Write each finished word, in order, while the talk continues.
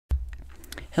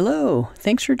Hello,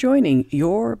 thanks for joining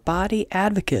Your Body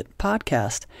Advocate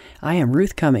podcast. I am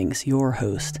Ruth Cummings, your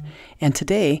host, and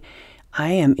today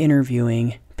I am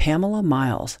interviewing Pamela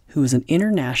Miles, who is an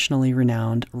internationally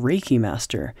renowned Reiki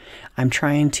Master. I'm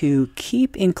trying to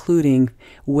keep including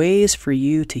ways for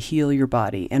you to heal your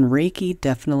body, and Reiki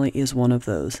definitely is one of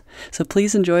those. So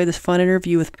please enjoy this fun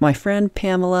interview with my friend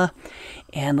Pamela,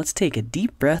 and let's take a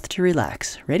deep breath to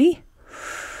relax. Ready?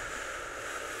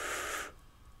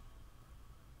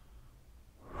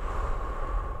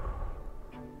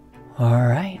 All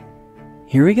right,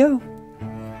 here we go.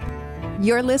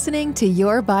 You're listening to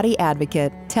Your Body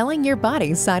Advocate, telling your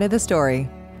body's side of the story.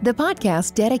 The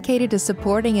podcast dedicated to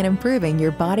supporting and improving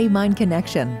your body-mind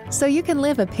connection so you can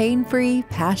live a pain-free,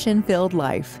 passion-filled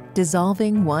life,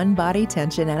 dissolving one body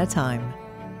tension at a time.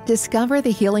 Discover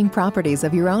the healing properties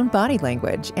of your own body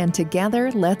language, and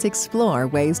together let's explore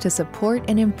ways to support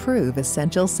and improve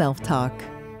essential self-talk.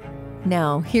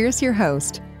 Now, here's your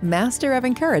host, Master of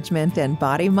Encouragement and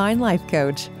Body-Mind Life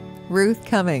Coach, Ruth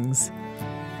Cummings.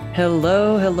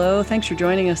 Hello. Thanks for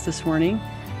joining us this morning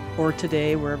or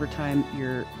today, wherever time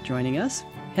you're joining us.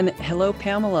 And hello,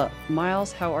 Pamela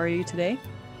Miles. How are you today?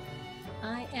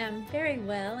 I am very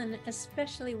well, and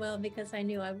especially well because I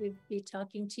knew I would be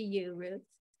talking to you, Ruth.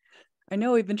 I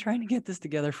know we've been trying to get this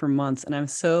together for months, and I'm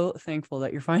so thankful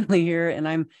that you're finally here. And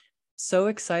I'm so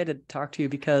excited to talk to you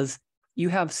because you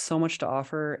have so much to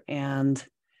offer, and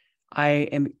I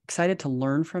am excited to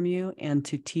learn from you and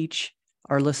to teach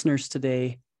our listeners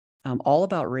today all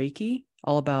about Reiki,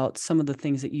 all about some of the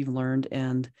things that you've learned,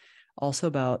 and also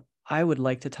about, I would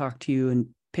like to talk to you and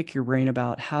pick your brain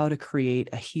about how to create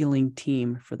a healing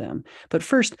team for them. But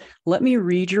first, let me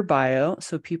read your bio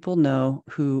so people know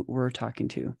who we're talking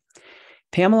to.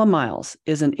 Pamela Miles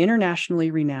is an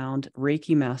internationally renowned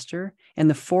Reiki Master and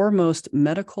the foremost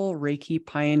medical Reiki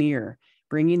pioneer,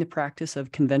 bringing the practice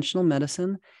of conventional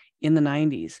medicine in the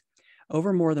 90s.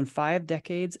 Over more than 5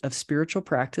 decades of spiritual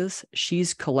practice,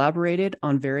 she's collaborated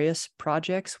on various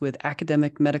projects with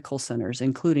academic medical centers,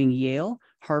 including Yale,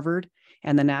 Harvard,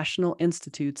 and the National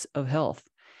Institutes of Health.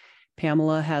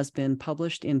 Pamela has been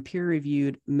published in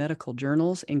peer-reviewed medical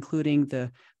journals, including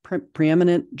the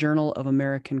preeminent Journal of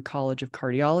American College of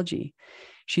Cardiology.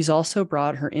 She's also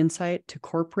brought her insight to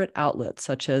corporate outlets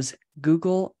such as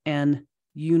Google and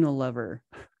Unilever.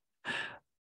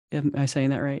 Am I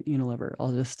saying that right? Unilever.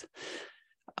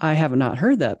 I have not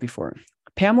heard that before.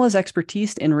 Pamela's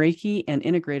expertise in Reiki and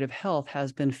integrative health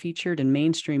has been featured in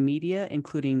mainstream media,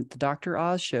 including The Dr.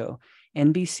 Oz Show,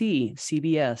 NBC,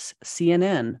 CBS,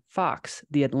 CNN, Fox,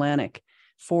 The Atlantic,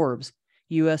 Forbes,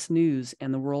 U.S. News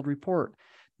and the World Report,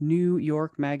 New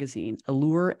York Magazine,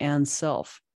 Allure, and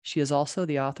Self. She is also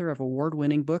the author of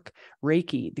award-winning book,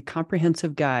 Reiki, The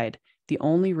Comprehensive Guide, the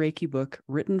only Reiki book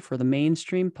written for the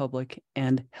mainstream public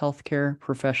and healthcare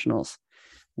professionals.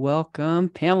 Welcome,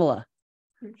 Pamela.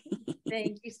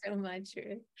 Thank you so much,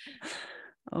 Ruth.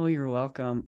 Oh, you're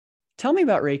welcome. Tell me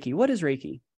about Reiki. What is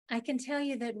Reiki? I can tell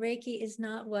you that Reiki is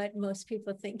not what most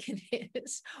people think it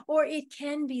is, or it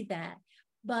can be that,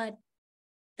 but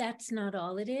that's not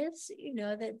all it is. You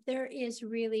know, that there is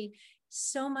really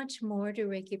so much more to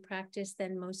Reiki practice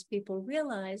than most people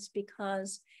realize,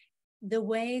 because the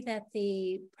way that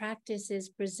the practice is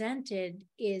presented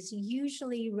is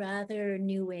usually rather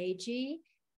new agey,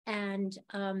 and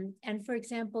for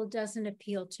example, doesn't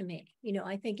appeal to me. You know,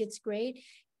 I think it's great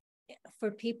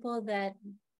for people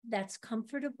that's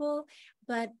comfortable,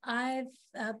 but I've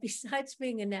besides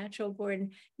being a natural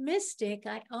born mystic,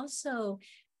 I also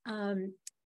I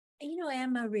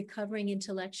am a recovering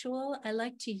intellectual. I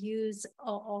like to use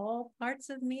all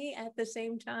parts of me at the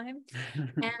same time,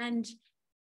 and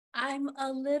I'm a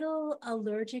little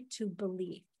allergic to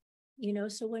belief,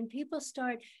 so when people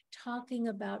start talking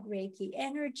about Reiki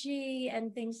energy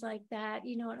and things like that,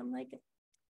 and I'm like,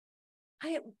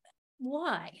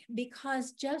 why?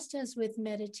 Because just as with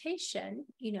meditation,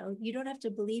 you don't have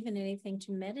to believe in anything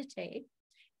to meditate.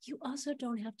 You also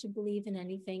don't have to believe in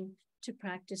anything to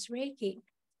practice Reiki.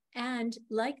 And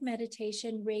like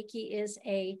meditation, Reiki is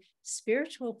a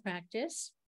spiritual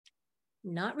practice,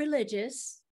 not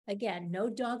religious. Again, no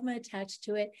dogma attached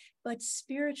to it, but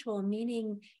spiritual,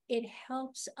 meaning it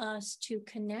helps us to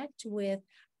connect with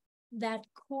that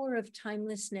core of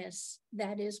timelessness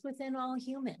that is within all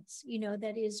humans,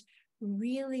 that is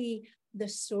really the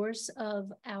source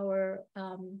of our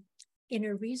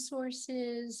inner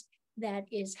resources. That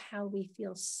is how we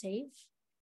feel safe,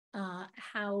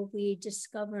 how we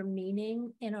discover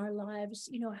meaning in our lives,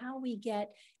 how we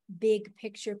get big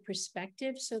picture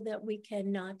perspective so that we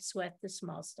cannot sweat the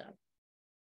small stuff.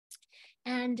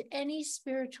 And any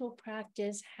spiritual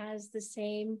practice has the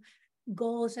same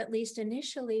goals, at least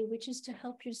initially, which is to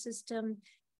help your system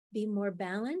be more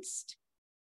balanced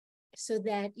so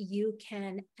that you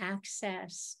can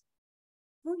access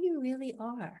who you really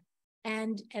are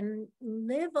and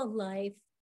live a life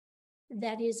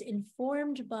that is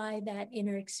informed by that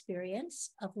inner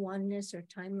experience of oneness or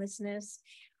timelessness,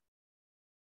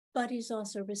 but is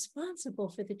also responsible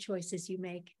for the choices you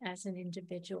make as an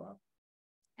individual.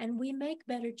 And we make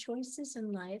better choices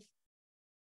in life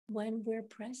when we're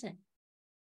present,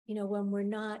 when we're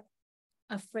not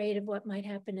afraid of what might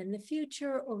happen in the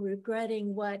future or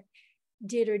regretting what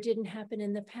did or didn't happen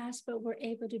in the past, but we're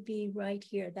able to be right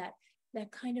here,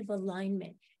 that kind of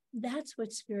alignment. That's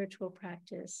what spiritual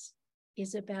practice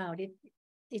is about.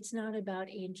 It's not about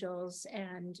angels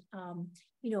and,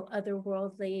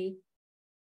 otherworldly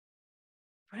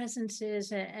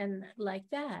presences and like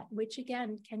that, which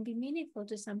again can be meaningful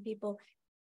to some people,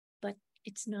 but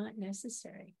it's not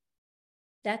necessary.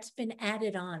 That's been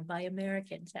added on by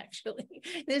Americans, actually.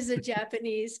 This is a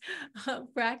Japanese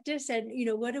practice. And,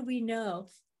 what do we know?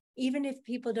 Even if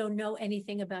people don't know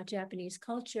anything about Japanese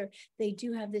culture, they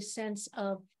do have this sense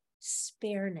of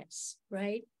spareness,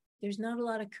 right? There's not a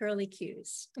lot of curly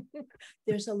cues.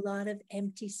 There's a lot of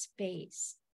empty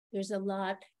space. There's a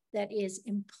lot that is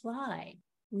implied,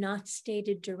 not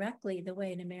stated directly the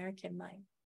way an American might.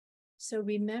 So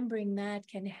remembering that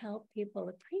can help people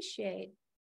appreciate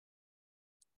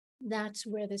that's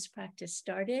where this practice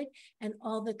started. And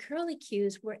all the curly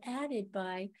cues were added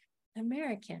by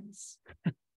Americans.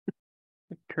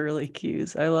 Curly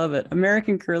cues. I love it.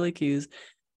 American curly cues.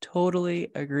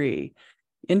 Totally agree.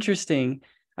 Interesting.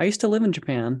 I used to live in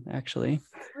Japan, actually.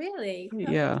 Really?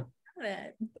 Yeah. Oh,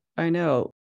 I know.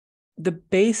 The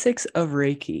basics of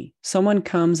Reiki. Someone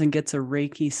comes and gets a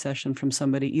Reiki session from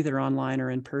somebody, either online or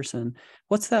in person.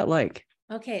 What's that like?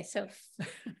 Okay, so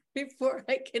before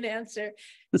I can answer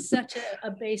such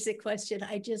a basic question,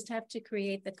 I just have to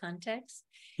create the context.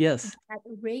 Yes.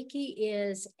 Reiki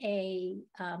is a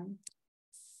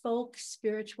folk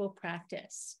spiritual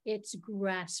practice. It's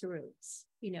grassroots,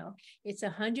 it's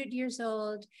 100 years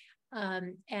old.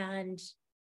 And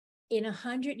in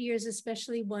 100 years,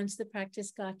 especially once the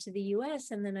practice got to the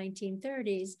US in the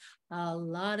 1930s, a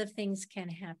lot of things can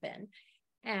happen.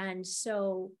 And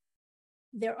so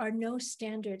there are no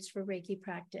standards for Reiki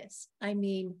practice. I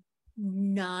mean,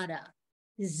 nada,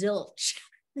 zilch,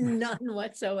 none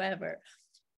whatsoever.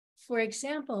 For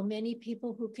example, many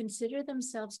people who consider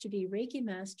themselves to be Reiki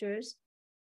masters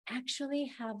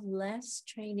actually have less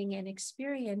training and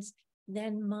experience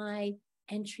than my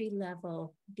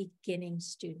entry-level beginning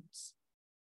students.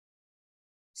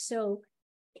 So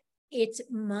it's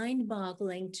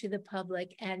mind-boggling to the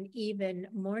public, and even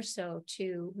more so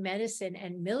to medicine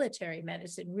and military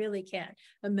medicine. Really can't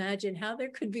imagine how there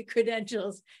could be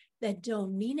credentials that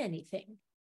don't mean anything.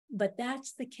 But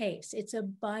that's the case. It's a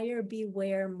buyer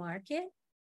beware market.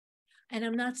 And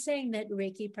I'm not saying that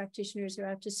Reiki practitioners are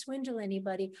out to swindle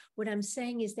anybody. What I'm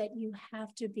saying is that you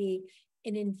have to be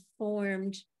an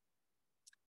informed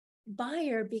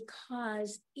buyer,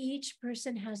 because each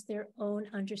person has their own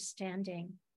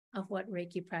understanding of what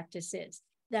Reiki practice is.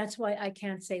 That's why I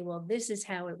can't say, well, this is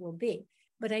how it will be.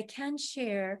 But I can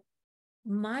share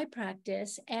my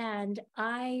practice. And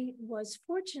I was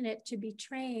fortunate to be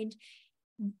trained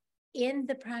in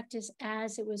the practice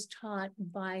as it was taught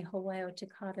by Hawayo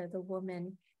Takata, the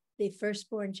woman, the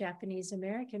firstborn Japanese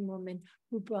American woman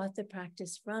who brought the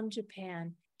practice from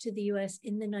Japan to the US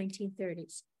in the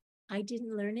 1930s. I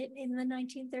didn't learn it in the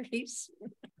 1930s,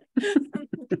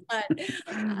 but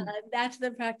that's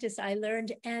the practice I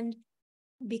learned. And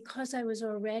because I was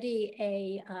already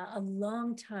a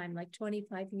long time, like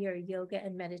 25-year yoga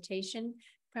and meditation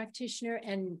practitioner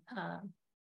and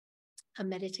a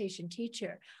meditation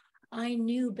teacher, I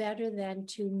knew better than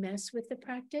to mess with the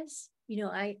practice.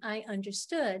 I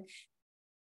understood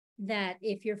that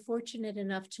if you're fortunate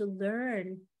enough to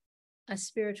learn a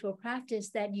spiritual practice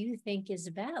that you think is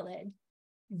valid,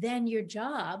 then your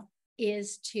job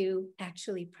is to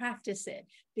actually practice it,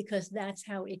 because that's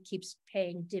how it keeps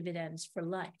paying dividends for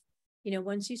life.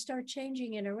 Once you start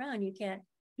changing it around, you can't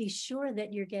be sure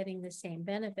that you're getting the same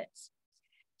benefits.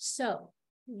 So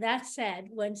that said,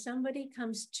 when somebody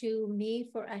comes to me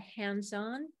for a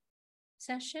hands-on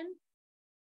session,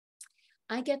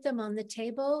 I get them on the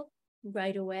table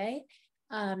right away.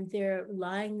 They're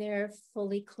lying there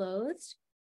fully clothed,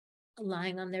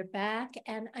 lying on their back,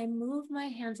 and I move my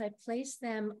hands. I place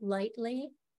them lightly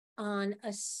on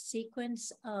a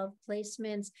sequence of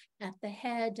placements at the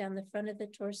head, down the front of the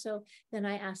torso. Then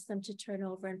I ask them to turn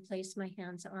over and place my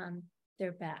hands on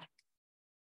their back.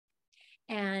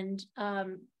 And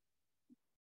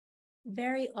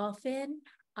very often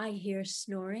I hear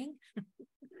snoring.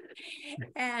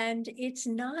 And it's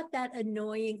not that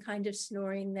annoying kind of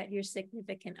snoring that your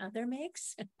significant other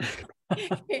makes.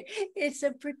 It's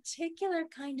a particular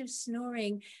kind of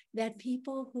snoring that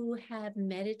people who have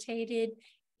meditated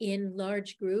in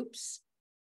large groups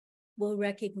will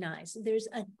recognize. There's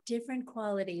a different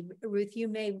quality. Ruth, you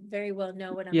may very well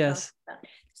know what I'm talking about.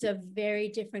 It's a very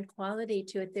different quality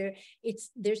to it.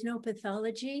 There's no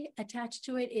pathology attached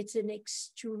to it. It's an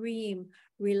extreme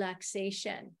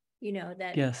relaxation,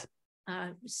 that. Yes.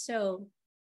 So.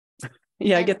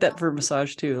 Yeah, I get that for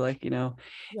massage too. Like,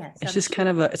 yes, it's just kind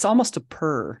of it's almost a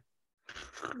purr.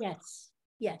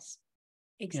 Yes,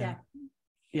 exactly.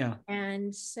 Yeah.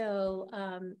 And so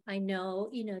I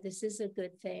know, this is a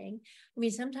good thing. I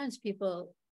mean, sometimes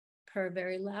people purr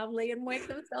very loudly and wake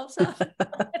themselves up.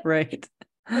 Right.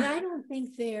 But I don't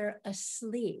think they're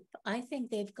asleep. I think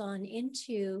they've gone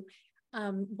into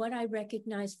what I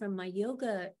recognize from my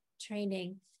yoga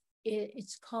training.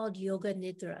 It's called yoga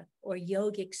nidra or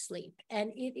yogic sleep.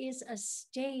 And it is a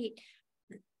state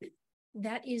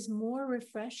that is more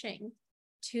refreshing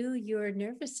to your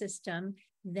nervous system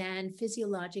than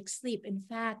physiologic sleep. In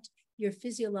fact, your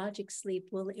physiologic sleep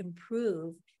will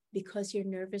improve because your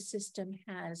nervous system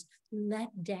has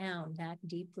let down that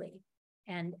deeply.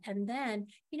 And then,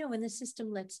 when the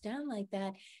system lets down like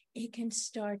that, it can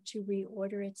start to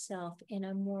reorder itself in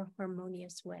a more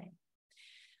harmonious way.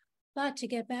 But to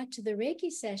get back to the Reiki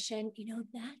session,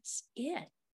 that's it.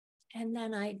 And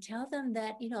then I tell them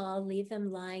that, I'll leave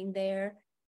them lying there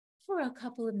for a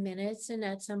couple of minutes. And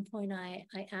at some point I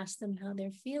ask them how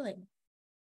they're feeling.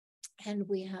 And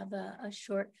we have a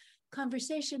short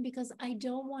conversation because I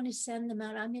don't want to send them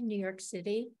out. I'm in New York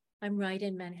City. I'm right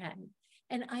in Manhattan.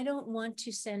 And I don't want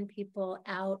to send people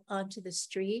out onto the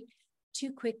street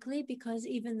too quickly because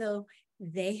even though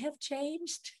they have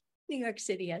changed, New York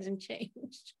City hasn't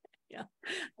changed.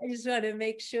 I just want to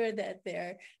make sure that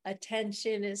their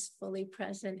attention is fully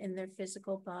present in their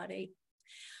physical body.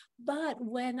 But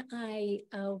when I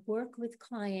work with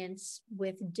clients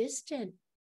with distant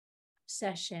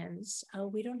sessions,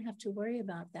 we don't have to worry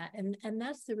about that. And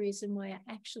that's the reason why I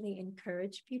actually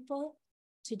encourage people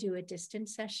to do a distant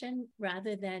session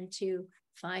rather than to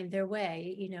find their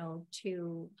way,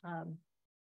 to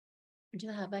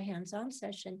have a hands-on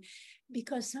session,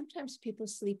 because sometimes people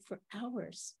sleep for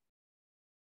hours.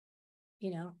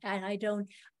 And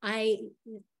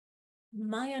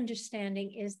my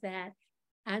understanding is that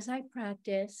as I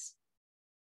practice,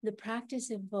 the practice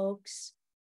evokes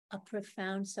a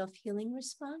profound self-healing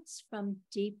response from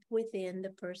deep within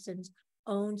the person's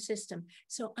own system.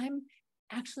 So I'm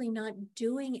actually not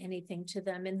doing anything to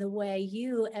them in the way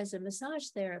you as a massage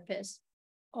therapist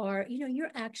are, you're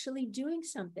actually doing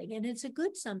something, and it's a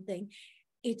good something.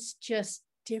 It's just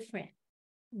different.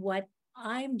 What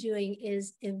I'm doing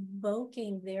is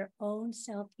evoking their own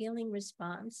self-healing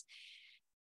response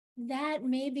that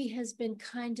maybe has been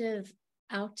kind of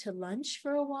out to lunch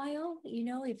for a while,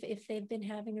 if they've been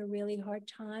having a really hard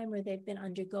time or they've been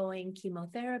undergoing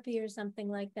chemotherapy or something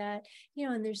like that,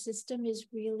 and their system is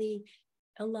really,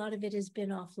 a lot of it has been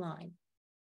offline.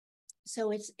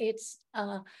 So it's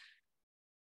as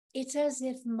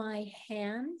if my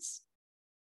hands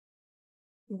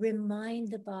remind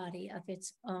the body of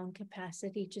its own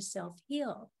capacity to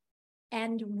self-heal.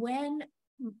 And when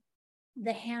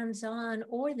the hands-on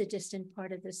or the distant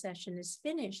part of the session is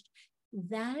finished,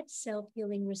 that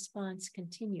self-healing response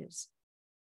continues.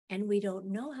 And we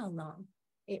don't know how long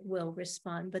it will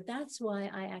respond, but that's why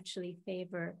I actually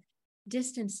favor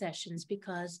distant sessions,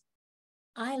 because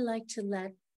I like to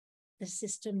let the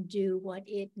system do what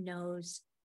it knows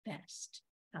best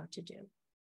how to do.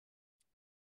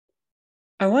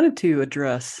 I wanted to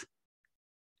address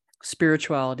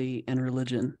spirituality and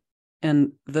religion,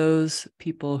 and those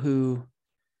people who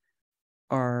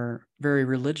are very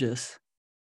religious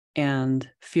and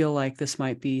feel like this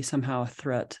might be somehow a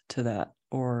threat to that,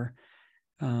 or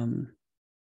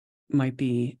might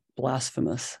be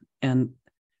blasphemous. And,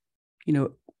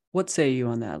 what say you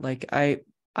on that? Like, I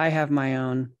have my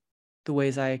own, the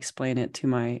ways I explain it to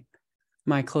my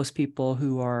close people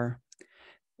who are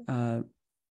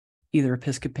either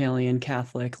Episcopalian,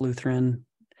 Catholic, Lutheran,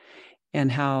 and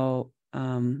how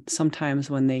sometimes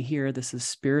when they hear this is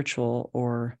spiritual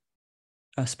or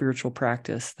a spiritual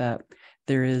practice, that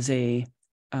there is an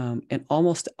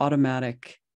almost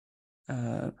automatic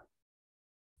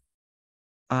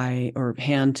eye or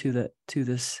hand to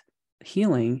this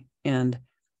healing. And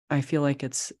I feel like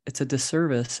it's a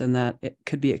disservice, and that it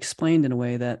could be explained in a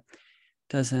way that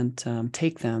doesn't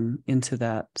take them into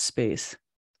that space.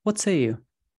 What say you?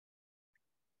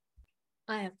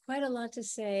 I have quite a lot to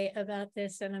say about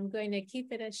this, and I'm going to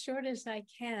keep it as short as I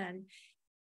can.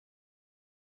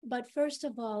 But first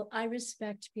of all, I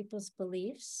respect people's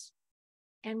beliefs.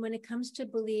 And when it comes to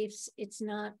beliefs, it's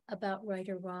not about right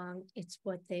or wrong. It's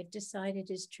what they've decided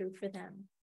is true for them.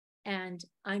 And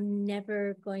I'm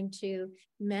never going to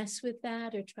mess with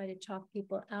that or try to talk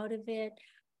people out of it,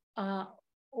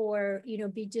 or,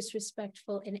 be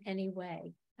disrespectful in any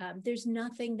way. There's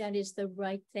nothing that is the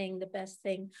right thing, the best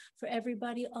thing for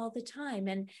everybody all the time.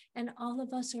 And all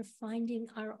of us are finding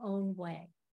our own way.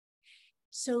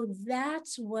 So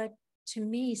that's what, to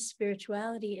me,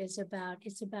 spirituality is about.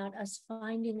 It's about us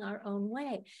finding our own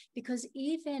way. Because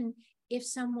even if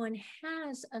someone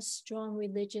has a strong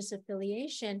religious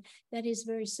affiliation that is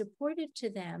very supportive to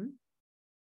them,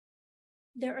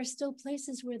 there are still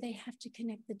places where they have to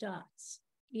connect the dots.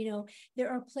 There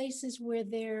are places where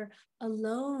they're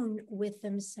alone with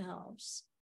themselves.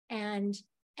 And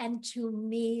to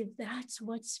me, that's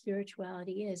what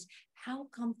spirituality is. How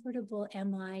comfortable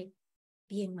am I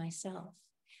being myself?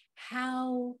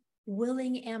 How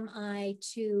willing am I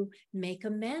to make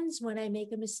amends when I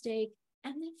make a mistake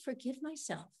and then forgive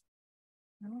myself?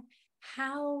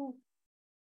 How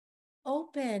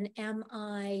open am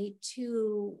I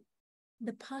to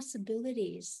the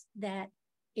possibilities that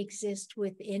exist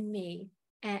within me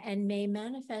and may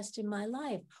manifest in my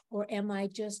life? Or am I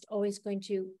just always going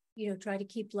to, try to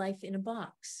keep life in a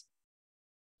box?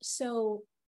 So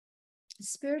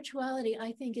spirituality,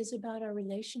 I think, is about our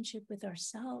relationship with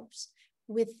ourselves,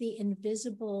 with the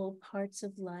invisible parts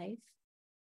of life,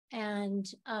 and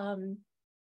how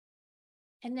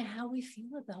we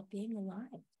feel about being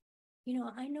alive.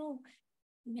 I know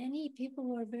many people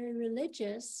who are very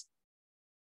religious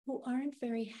who aren't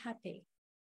very happy,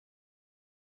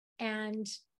 and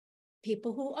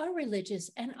people who are religious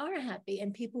and are happy,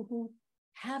 and people who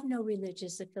have no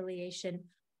religious affiliation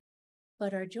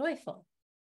but are joyful.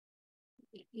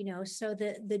 So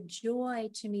the joy,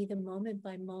 to me, the moment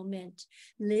by moment,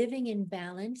 living in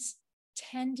balance,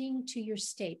 tending to your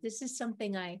state. This is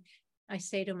something I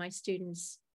say to my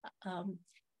students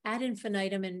ad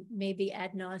infinitum and maybe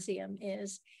ad nauseum,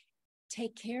 is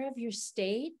take care of your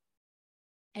state,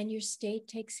 and your state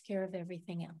takes care of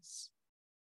everything else.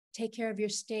 Take care of your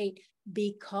state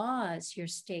because your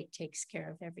state takes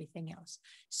care of everything else.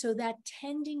 So that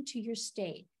tending to your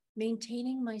state,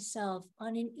 maintaining myself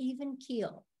on an even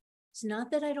keel. It's not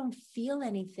that I don't feel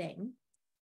anything.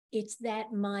 It's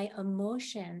that my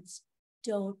emotions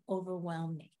don't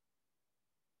overwhelm me.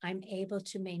 I'm able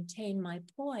to maintain my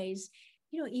poise,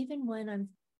 even when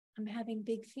I'm having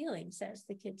big feelings, as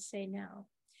the kids say now.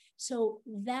 So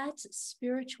that's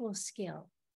spiritual skill.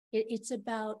 It's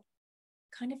about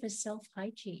kind of a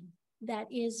self-hygiene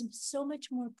that is so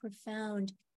much more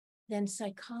profound than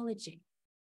psychology.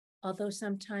 Although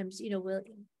sometimes,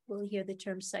 we'll hear the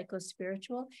term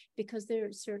psychospiritual, because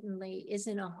there certainly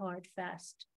isn't a hard,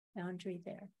 fast boundary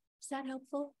there. Is that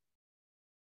helpful?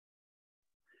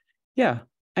 Yeah.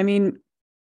 I mean,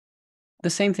 the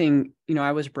same thing,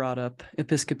 I was brought up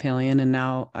Episcopalian, and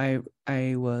now I'm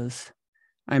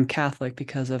Catholic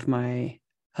because of my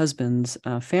husband's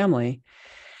family.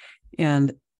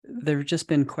 And there have just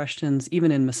been questions,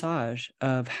 even in massage,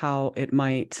 of how it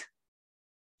might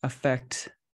affect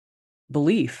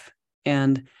belief.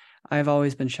 And I've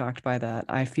always been shocked by that.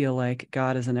 I feel like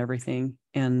God is in everything.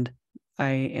 And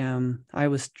I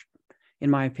was, in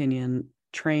my opinion,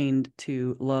 trained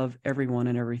to love everyone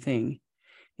and everything.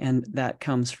 And that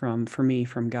comes from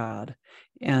God.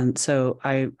 And so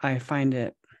I find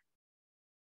it,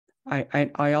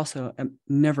 I also am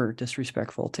never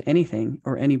disrespectful to anything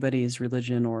or anybody's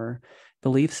religion or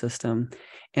belief system.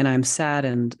 And I'm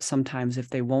saddened sometimes if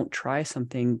they won't try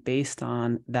something based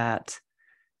on that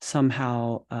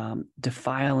somehow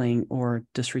defiling or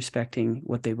disrespecting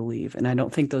what they believe. And I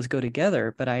don't think those go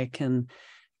together, but I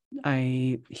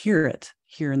hear it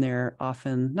here and there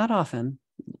often, not often,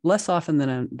 less often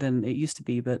than it used to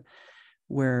be, but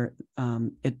where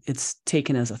it's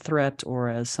taken as a threat or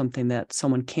as something that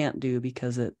someone can't do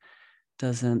because it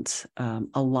doesn't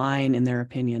align, in their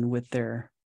opinion, with their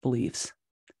beliefs.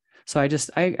 So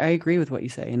I agree with what you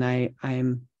say. And I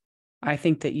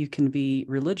think that you can be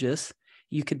religious,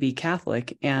 you could be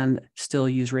Catholic and still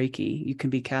use Reiki. You can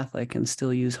be Catholic and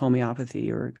still use homeopathy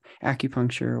or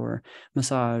acupuncture or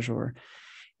massage,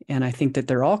 and I think that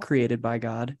they're all created by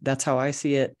God. That's how I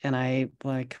see it. And I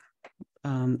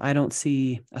don't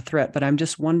see a threat, but I'm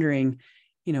just wondering,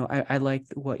 I like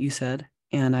what you said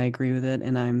and I agree with it.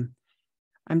 And I'm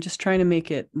just trying to make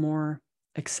it more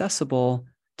accessible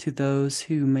to those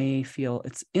who may feel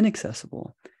it's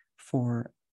inaccessible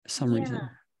for some reason.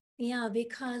 Yeah,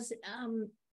 because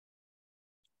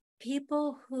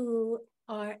people who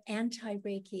are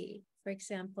anti-Reiki, for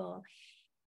example,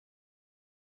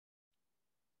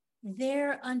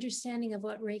 their understanding of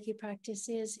what Reiki practice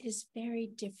is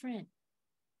very different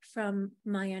from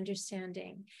my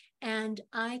understanding. And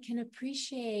I can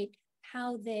appreciate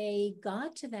how they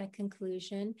got to that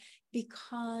conclusion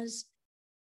because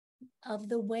of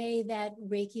the way that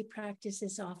Reiki practice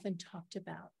is often talked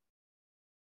about.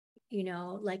 You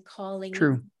know, like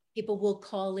True. people will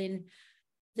call in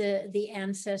the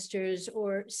ancestors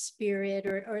or spirit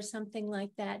or something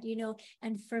like that, you know.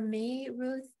 And for me,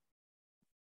 Ruth,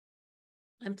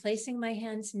 I'm placing my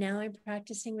hands, now I'm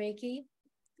practicing Reiki.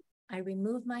 I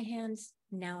remove my hands,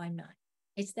 now I'm not.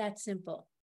 It's that simple.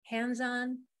 Hands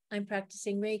on, I'm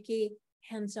practicing Reiki.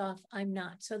 Hands off, I'm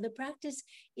not. So the practice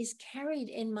is carried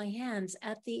in my hands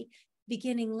at the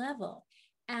beginning level.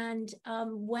 And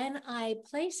when I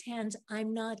place hands,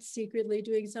 I'm not secretly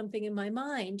doing something in my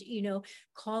mind, you know,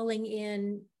 calling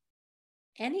in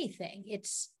anything.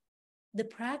 It's the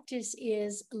practice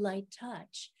is light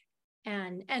touch.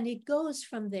 And it goes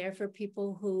from there for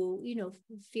people who, you know,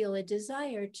 feel a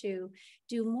desire to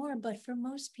do more. But for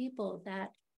most people,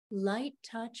 that light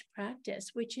touch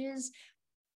practice, which is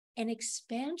an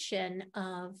expansion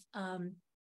of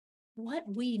what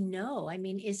we know. I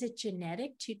mean, is it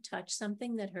genetic to touch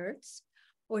something that hurts,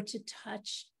 or to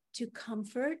touch to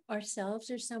comfort ourselves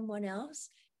or someone else?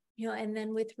 You know, and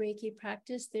then with Reiki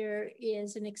practice, there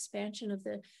is an expansion of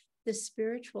the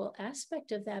spiritual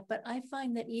aspect of that. But I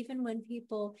find that even when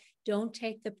people don't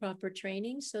take the proper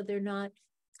training, so they're not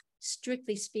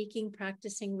strictly speaking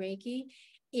practicing Reiki,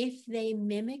 if they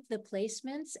mimic the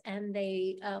placements and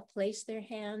they place their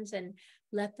hands and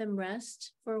let them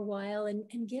rest for a while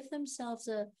and give themselves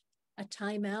a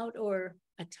time out or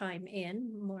a time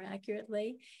in, more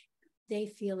accurately, they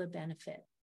feel a benefit.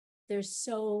 There's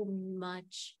so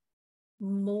much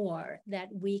more that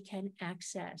we can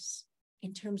access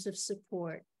in terms of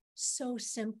support so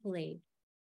simply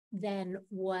than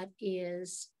what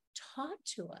is taught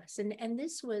to us. And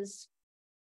this was,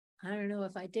 I don't know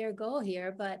if I dare go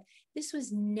here, but this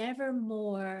was never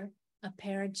more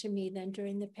apparent to me than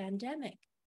during the pandemic.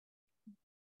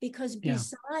 Because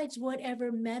besides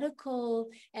whatever medical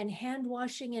and hand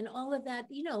washing and all of that,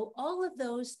 you know, all of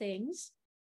those things,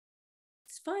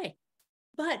 it's fine.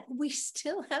 But we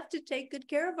still have to take good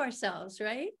care of ourselves,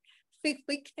 right?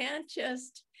 We can't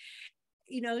just,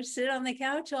 you know, sit on the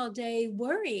couch all day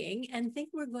worrying and think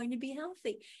we're going to be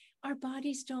healthy. Our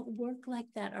bodies don't work like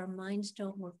that. Our minds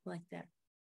don't work like that.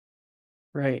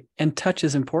 Right. And touch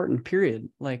is important, period,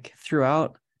 like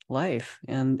throughout life.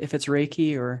 And if it's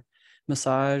Reiki or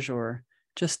massage or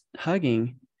just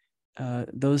hugging,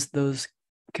 those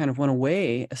kind of went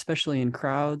away, especially in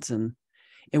crowds, and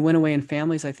it went away in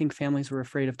families. I think families were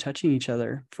afraid of touching each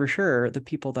other. For sure, the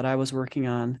people that I was working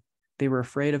on, they were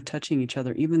afraid of touching each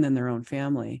other, even in their own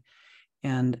family.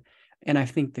 And I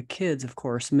think the kids, of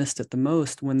course, missed it the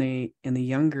most when they, in the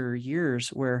younger years,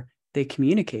 where they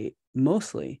communicate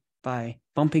mostly by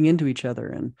bumping into each other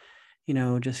and, you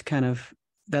know, just kind of,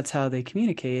 that's how they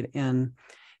communicate. And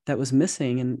that was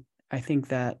missing. And I think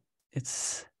that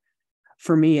it's,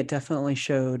 for me, it definitely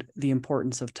showed the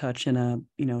importance of touch in a,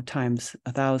 you know, times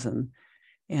 1,000.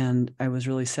 And I was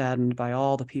really saddened by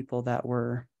all the people that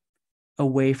were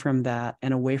away from that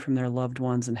and away from their loved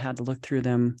ones and had to look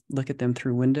at them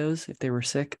through windows if they were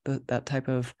sick. That type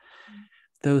of,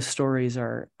 those stories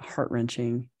are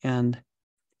heart-wrenching. And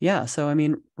yeah, so I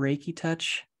mean, Reiki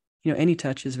touch, you know, any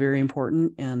touch is very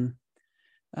important. And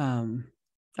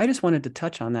I just wanted to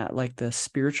touch on that, like the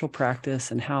spiritual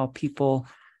practice and how people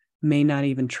may not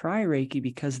even try Reiki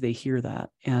because they hear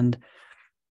that, and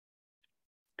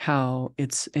how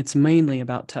it's mainly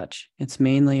about touch. It's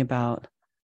mainly about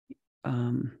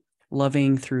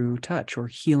loving through touch or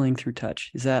healing through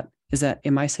touch. Is that,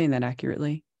 am I saying that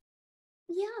accurately?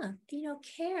 Yeah, you know,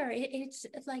 care. It's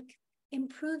like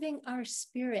improving our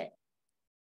spirit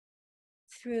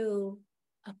through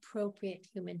appropriate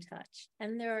human touch.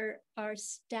 And there are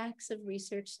stacks of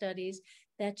research studies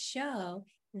that show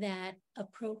that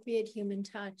appropriate human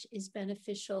touch is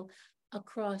beneficial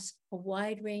across a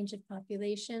wide range of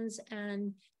populations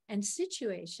and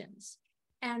situations.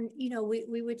 And, you know,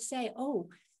 we would say, oh,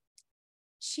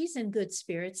 she's in good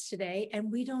spirits today,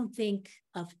 and we don't think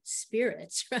of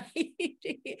spirits, right?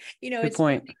 You know, Good it's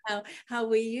point. how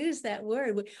we use that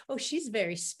word. Oh, she's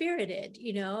very spirited.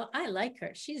 You know, I like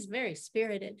her. She's very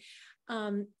spirited.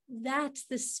 That's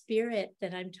the spirit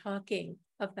that I'm talking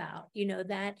about. You know,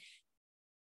 that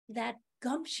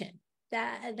gumption,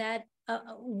 that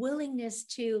willingness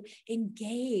to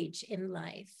engage in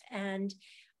life. And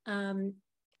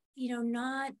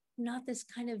Not this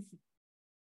kind of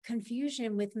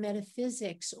confusion with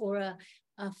metaphysics or a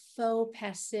faux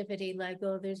passivity, like,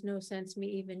 oh, there's no sense me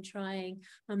even trying.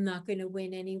 I'm not going to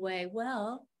win anyway.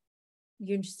 Well,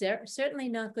 you're certainly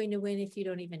not going to win if you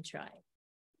don't even try.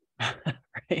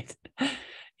 Right.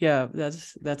 Yeah,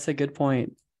 that's a good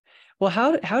point. Well,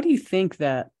 how do you think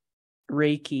that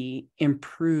Reiki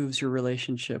improves your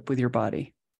relationship with your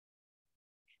body?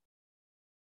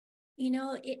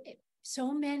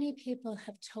 So many people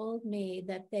have told me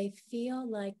that they feel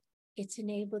like it's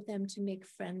enabled them to make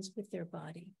friends with their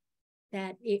body,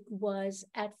 that it was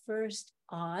at first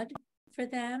odd for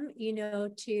them,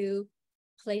 to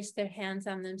place their hands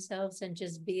on themselves and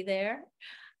just be there.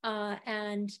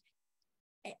 And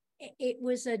it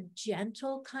was a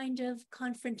gentle kind of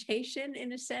confrontation,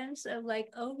 in a sense of like,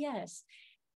 oh, yes,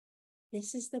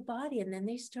 this is the body. And then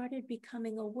they started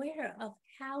becoming aware of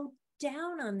how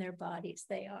down on their bodies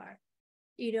they are,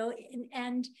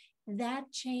 and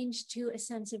that changed to a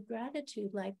sense of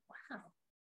gratitude, like, wow,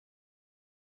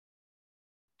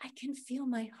 I can feel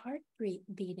my heart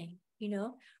beating,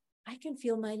 I can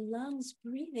feel my lungs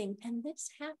breathing. And this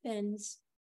happens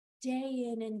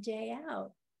day in and day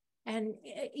out. And,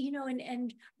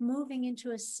 and moving into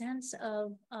a sense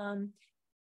of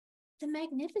the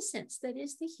magnificence that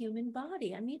is the human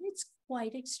body. I mean, it's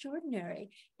quite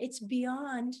extraordinary. It's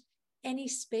beyond any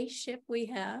spaceship we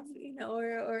have,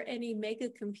 or any mega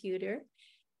computer.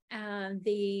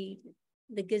 The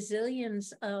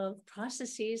gazillions of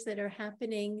processes that are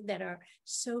happening that are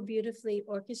so beautifully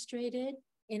orchestrated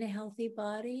in a healthy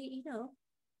body,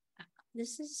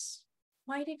 this is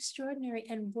quite extraordinary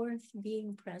and worth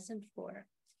being present for.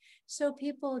 So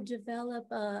people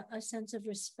develop a sense of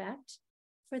respect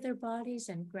for their bodies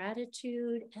and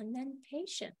gratitude, and then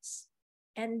patience.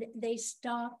 And they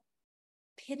stop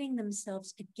pitting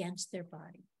themselves against their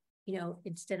body,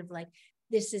 instead of like,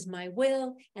 this is my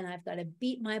will and I've got to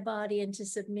beat my body into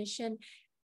submission.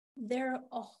 They're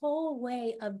a whole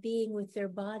way of being with their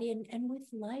body and with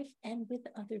life and with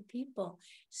other people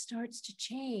starts to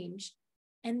change.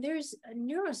 And there's a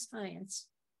neuroscience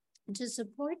to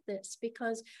support this,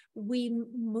 because we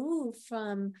move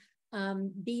from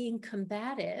being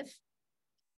combative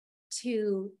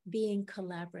to being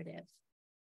collaborative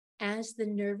as the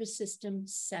nervous system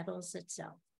settles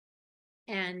itself.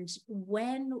 And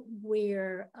when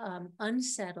we're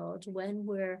unsettled, when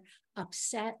we're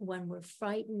upset, when we're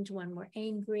frightened, when we're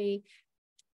angry,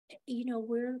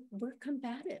 we're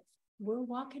combative. We're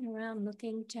walking around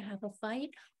looking to have a fight,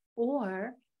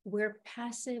 or we're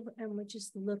passive and we're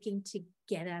just looking to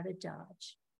get out of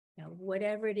Dodge.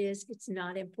 Whatever it is, it's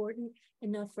not important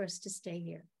enough for us to stay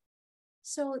here.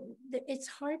 So it's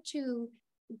hard to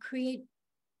create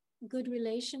good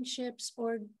relationships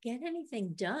or get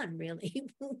anything done, really,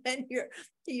 when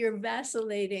you're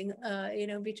vacillating,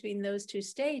 between those two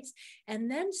states. And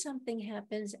then something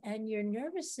happens and your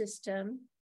nervous system,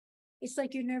 it's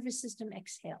like your nervous system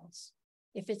exhales.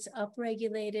 If it's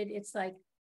upregulated, it's like,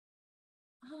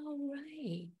 all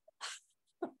right.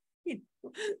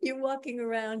 You're walking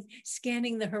around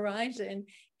scanning the horizon,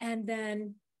 and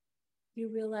then you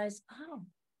realize, oh,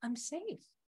 I'm safe.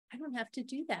 I don't have to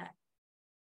do that.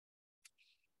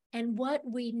 And what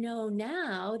we know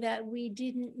now that we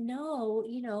didn't know,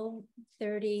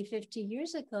 30, 50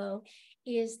 years ago,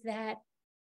 is that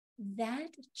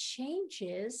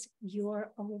changes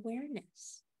your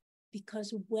awareness.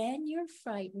 Because when you're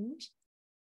frightened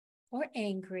or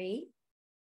angry,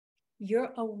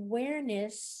 your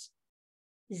awareness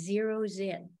zeroes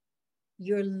in.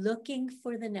 You're looking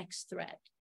for the next threat.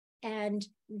 And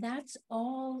that's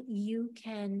all you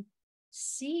can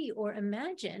see or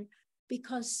imagine,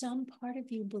 because some part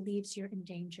of you believes you're in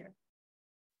danger.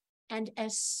 And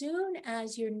as soon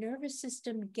as your nervous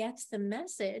system gets the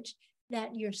message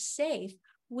that you're safe,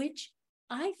 which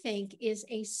I think is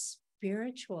a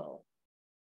spiritual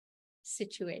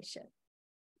situation,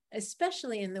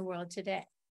 especially in the world today,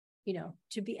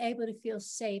 to be able to feel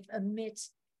safe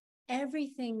amidst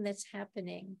everything that's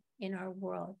happening in our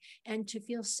world, and to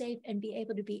feel safe and be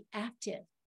able to be active,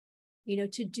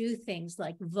 to do things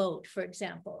like vote, for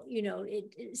example,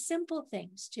 simple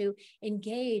things to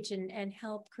engage and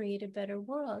help create a better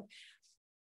world.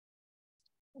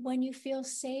 When you feel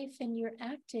safe and you're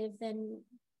active, then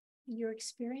your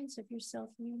experience of yourself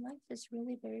and your life is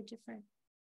really very different.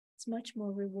 It's much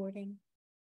more rewarding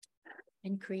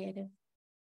and creative.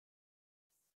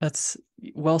 That's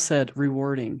well said,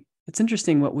 rewarding. It's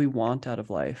interesting what we want out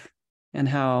of life, and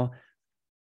how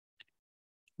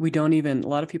a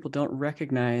lot of people don't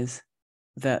recognize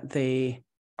that they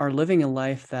are living a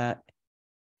life that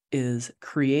is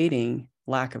creating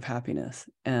lack of happiness,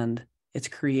 and it's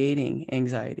creating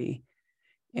anxiety.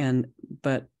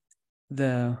 But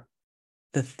the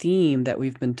theme that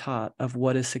we've been taught of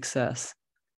what is success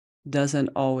doesn't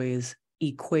always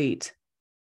equate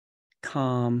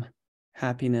calm,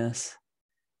 happiness,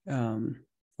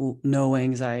 no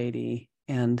anxiety,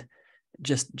 and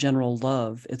just general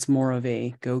love. It's more of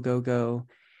a go, go, go.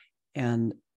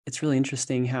 And it's really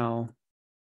interesting how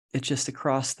it's just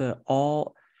across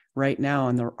all right now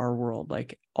in our world,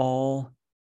 like all,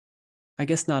 I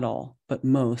guess not all, but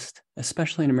most,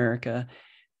 especially in America,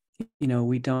 we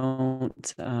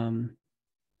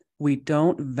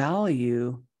don't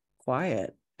value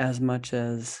quiet as much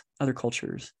as other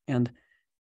cultures. And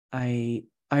I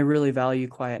really value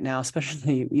quiet now,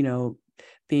 especially,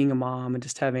 being a mom and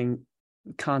just having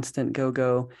constant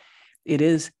go. It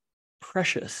is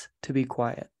precious to be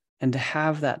quiet and to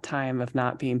have that time of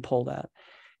not being pulled at.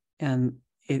 And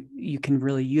you can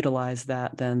really utilize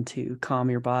that then to calm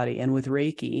your body. And with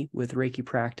Reiki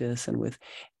practice, and with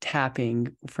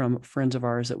tapping from friends of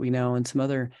ours that we know, and some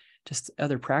other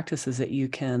practices that you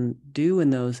can do in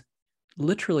those,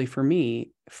 literally for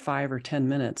me, 5 or 10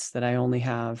 minutes that I only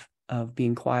have of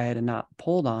being quiet and not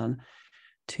pulled on,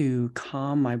 to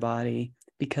calm my body.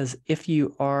 Because if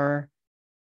you are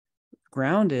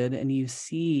grounded and you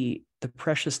see the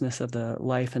preciousness of the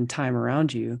life and time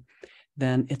around you,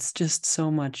 then it's just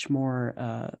so much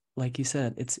more, like you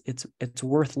said, it's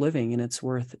worth living, and it's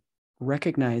worth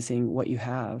recognizing what you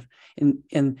have. In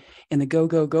the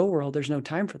go world, there's no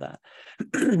time for that.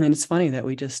 And it's funny that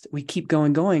we keep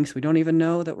going, so we don't even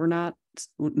know that we're not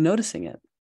noticing it.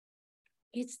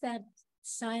 It's that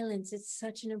silence. It's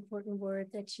such an important word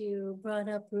that you brought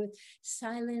up, Ruth.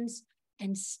 Silence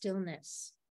and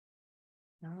stillness.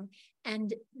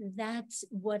 And that's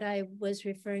what I was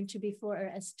referring to before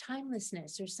as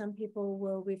timelessness, or some people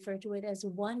will refer to it as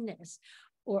oneness,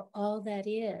 or all that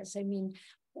is. I mean,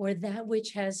 or that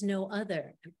which has no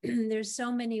other. There's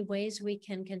so many ways we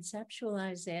can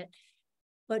conceptualize it,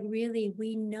 but really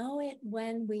we know it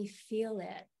when we feel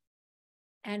it.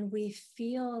 And we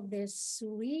feel this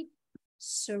sweet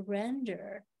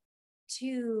surrender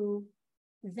to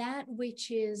that which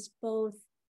is both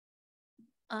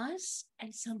us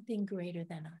and something greater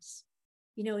than us.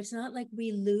 It's not like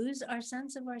we lose our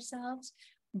sense of ourselves,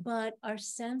 but our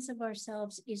sense of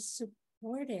ourselves is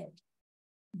supported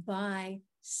by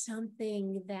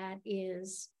something that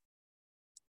is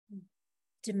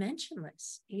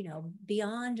dimensionless,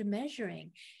 beyond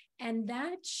measuring. And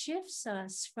that shifts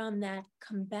us from that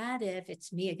combative,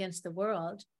 it's me against the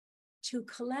world, to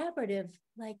collaborative,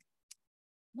 like,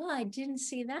 well, I didn't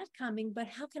see that coming, but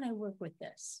how can I work with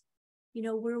this?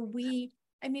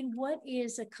 What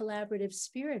is a collaborative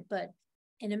spirit but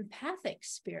an empathic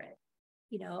spirit?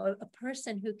 A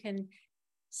person who can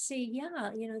see,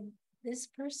 this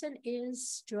person is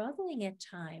struggling at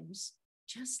times,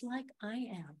 just like I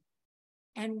am.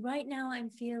 And right now I'm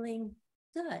feeling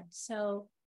good. So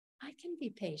I can be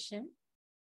patient.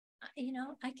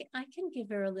 I can give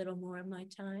her a little more of my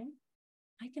time.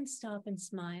 I can stop and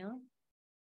smile.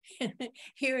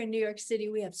 Here in New York City,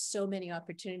 we have so many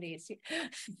opportunities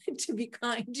to be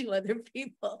kind to other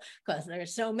people because there are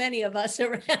so many of us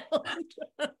around.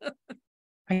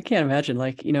 I can't imagine,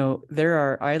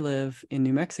 I live in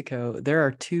New Mexico. There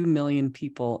are 2 million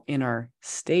people in our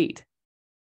state.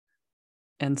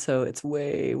 And so it's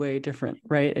way, way different,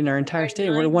 right? In our entire state.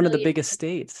 We're one of the biggest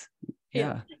states.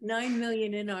 Yeah. 9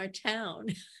 million in our town.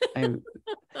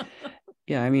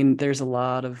 Yeah, there's a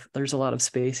lot of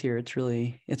space here. It's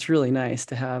really nice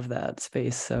to have that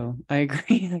space. So I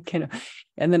agree.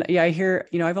 And then, I hear,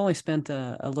 I've only spent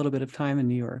a little bit of time in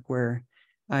New York, where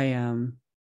I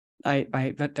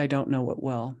don't know it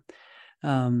well.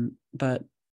 But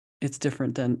it's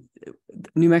different than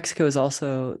New Mexico. Is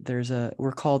also,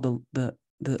 we're called the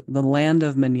land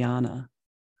of manana.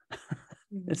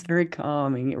 It's very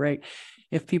calming, right?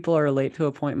 If people are late to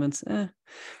appointments,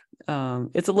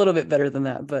 it's a little bit better than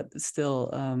that, but still,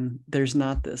 there's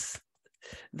not this,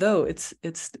 though it's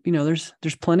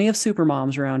there's plenty of super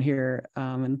moms around here,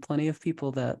 and plenty of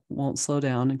people that won't slow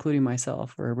down, including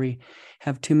myself, where we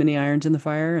have too many irons in the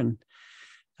fire and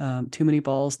too many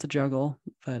balls to juggle.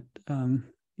 But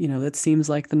that seems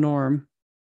like the norm.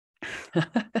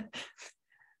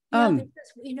 Because,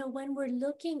 when we're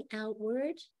looking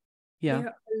outward, yeah, there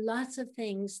are lots of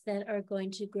things that are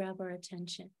going to grab our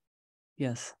attention.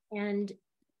 Yes. And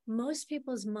most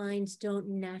people's minds don't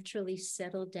naturally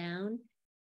settle down.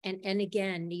 And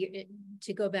again,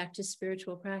 to go back to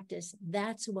spiritual practice,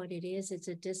 that's what it is. It's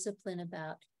a discipline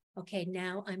about, okay,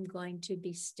 now I'm going to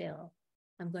be still.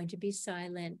 I'm going to be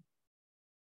silent.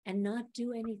 and not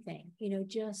do anything,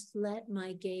 just let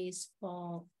my gaze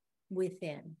fall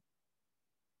within,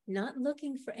 not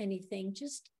looking for anything,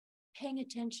 just paying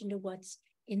attention to what's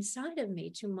inside of me,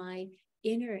 to my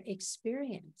inner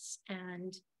experience.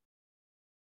 And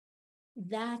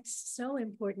that's so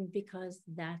important, because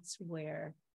that's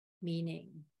where meaning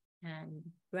and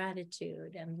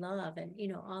gratitude and love and,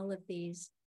 all of these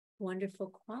wonderful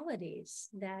qualities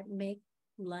that make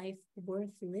life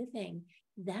worth living,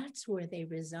 that's where they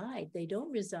reside. They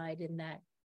don't reside in that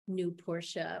new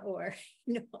Porsche or,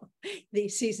 the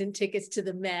season tickets to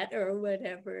the Met or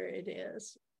whatever it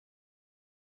is.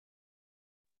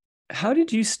 How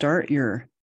did you start your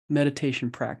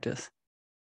meditation practice?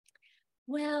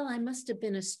 Well, I must have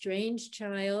been a strange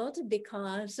child,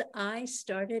 because I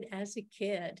started as a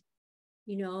kid,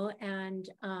 and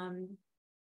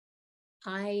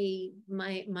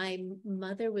my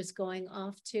mother was going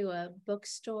off to a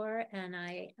bookstore, and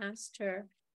I asked her,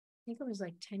 I think I was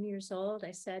like 10 years old.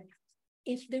 I said,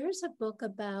 if there's a book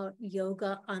about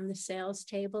yoga on the sales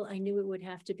table, I knew it would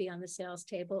have to be on the sales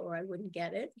table or I wouldn't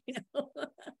get it.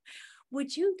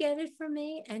 Would you get it for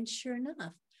me? And sure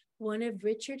enough, one of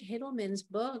Richard Hittleman's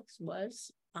books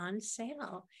was on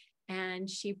sale, and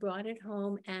she brought it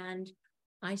home, and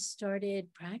I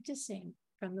started practicing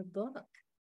from the book.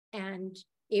 And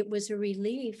it was a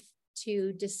relief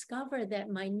to discover that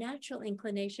my natural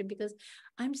inclination, because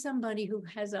I'm somebody who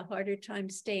has a harder time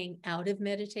staying out of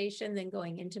meditation than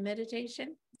going into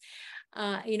meditation,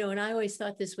 and I always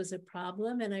thought this was a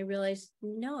problem, and I realized,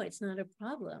 no, it's not a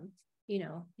problem.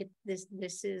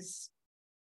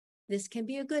 This can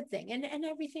be a good thing, and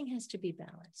everything has to be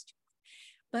balanced.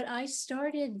 But I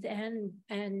started then,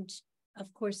 and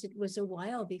of course it was a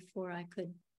while before I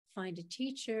could find a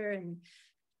teacher, and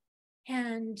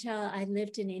I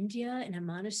lived in India in a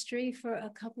monastery for a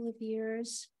couple of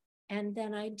years. And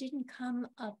then I didn't come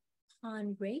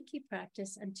upon Reiki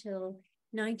practice until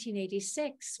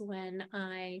 1986, when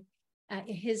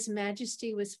His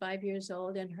Majesty was 5 years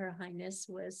old and Her Highness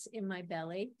was in my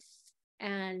belly.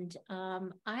 And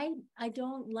I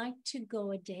don't like to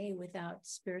go a day without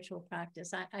spiritual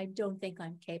practice. I don't think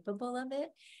I'm capable of it.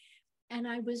 And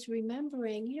I was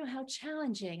remembering, how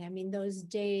challenging, those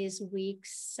days,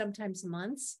 weeks, sometimes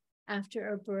months after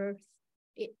a birth,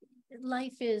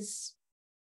 life is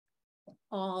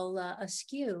all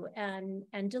askew, and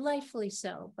delightfully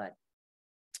so. But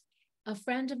a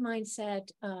friend of mine said,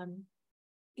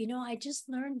 I just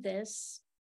learned this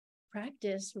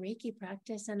practice, Reiki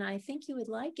practice, and I think you would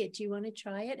like it. Do you want to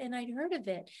try it? And I'd heard of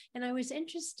it, and I was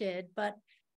interested, but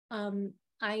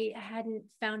I hadn't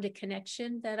found a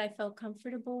connection that I felt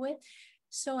comfortable with.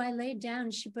 So I laid down,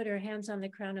 she put her hands on the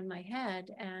crown of my head,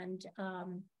 and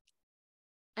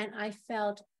I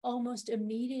felt almost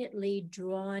immediately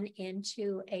drawn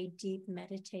into a deep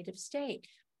meditative state,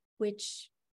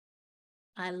 which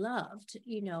I loved,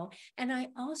 and I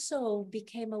also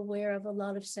became aware of a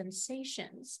lot of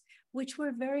sensations, which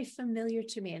were very familiar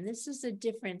to me. And this is the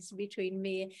difference between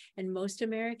me and most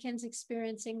Americans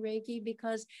experiencing Reiki,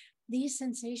 because these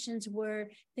sensations were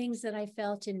things that I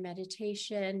felt in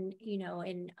meditation,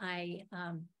 and I,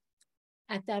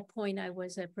 at that point, I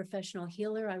was a professional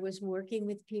healer. I was working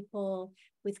with people,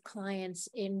 with clients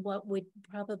in what would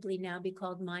probably now be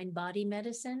called mind-body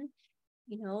medicine,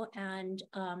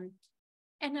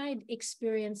 and I'd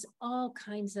experienced all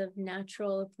kinds of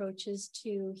natural approaches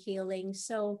to healing.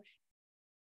 So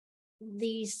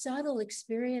these subtle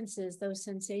experiences, those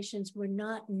sensations, were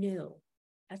not new.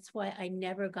 That's why I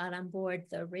never got on board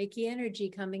the Reiki energy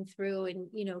coming through and,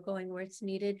 going where it's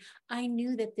needed. I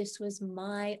knew that this was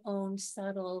my own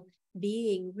subtle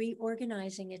being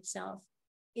reorganizing itself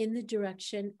in the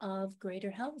direction of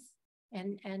greater health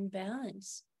and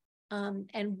balance.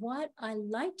 And what I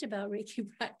liked about Reiki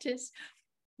practice,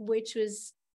 which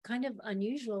was kind of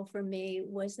unusual for me,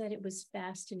 was that it was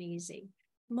fast and easy.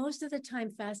 Most of the time,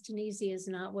 fast and easy is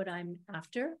not what I'm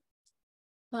after.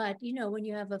 But, when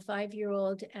you have a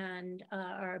 5-year-old and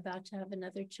are about to have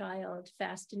another child,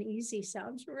 fast and easy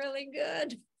sounds really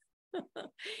good.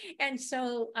 And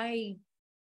so I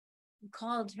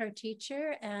called her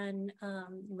teacher and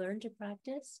learned to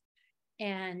practice,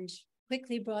 and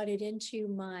quickly brought it into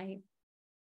my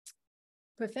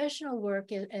professional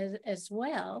work as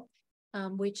well,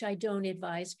 which I don't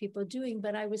advise people doing,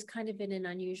 but I was kind of in an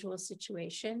unusual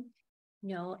situation,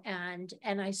 and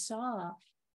I saw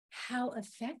how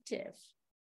effective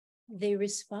the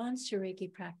response to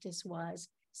Reiki practice was.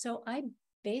 So I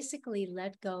basically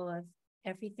let go of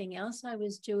everything else I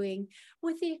was doing,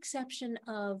 with the exception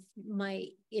of my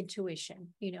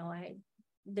intuition.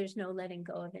 There's no letting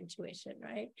go of intuition,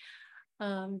 right?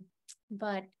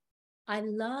 But I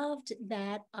loved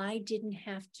that I didn't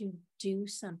have to do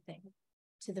something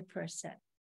to the person.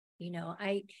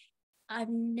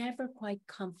 I'm never quite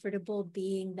comfortable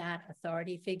being that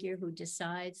authority figure who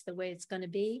decides the way it's going to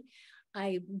be.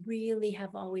 I really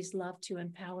have always loved to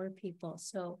empower people.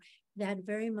 So that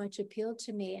very much appealed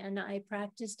to me. And I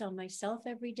practiced on myself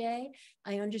every day.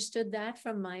 I understood that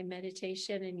from my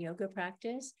meditation and yoga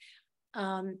practice.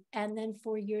 And then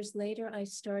 4 years later, I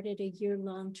started a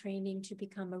year-long training to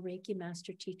become a Reiki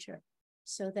Master teacher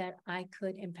so that I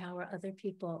could empower other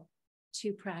people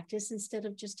to practice instead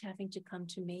of just having to come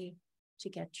to me to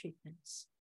get treatments.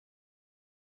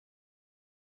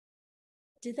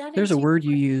 Did that There's a answer word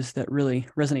you use that really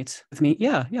resonates with me.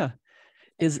 Yeah, yeah.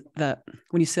 Is that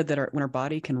when you said that when our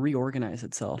body can reorganize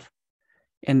itself.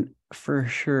 And for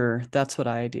sure, that's what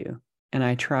I do. And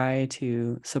I try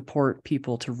to support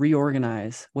people to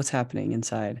reorganize what's happening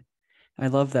inside. I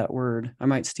love that word. I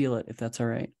might steal it if that's all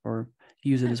right, or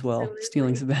use it as well. Absolutely.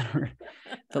 Stealing's a bad word.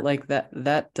 But like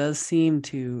that does seem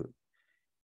to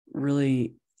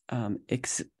really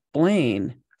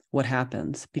explain what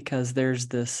happens, because there's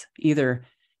this either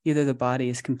the body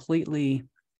is completely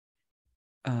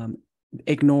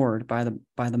ignored by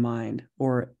the mind,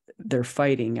 or they're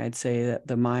fighting. I'd say that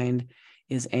the mind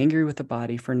is angry with the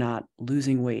body for not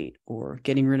losing weight or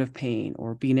getting rid of pain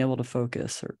or being able to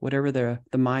focus, or whatever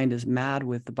the mind is mad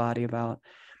with the body about.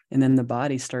 And then the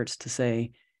body starts to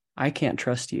say, I can't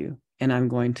trust you, and I'm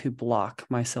going to block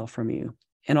myself from you.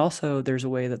 And also there's a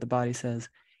way that the body says,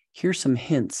 here's some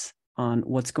hints on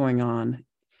what's going on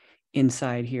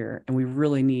inside here, and we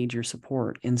really need your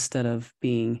support, instead of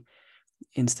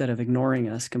ignoring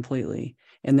us completely.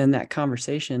 And then that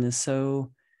conversation is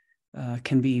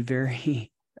can be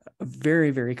very,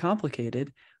 very, very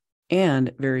complicated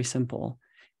and very simple.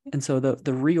 And so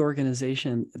the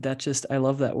reorganization, I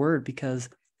love that word, because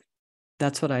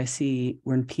that's what I see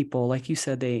when people, like you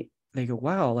said, they go,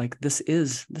 wow, like this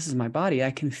is my body.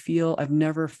 I've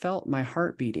never felt my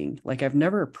heart beating. Like I've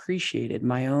never appreciated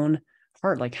my own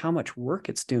heart, like how much work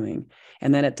it's doing.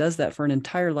 And then it does that for an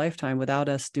entire lifetime without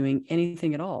us doing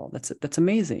anything at all. That's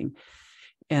amazing.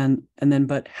 And then,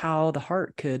 but how the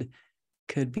heart could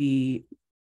be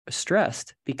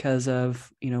stressed because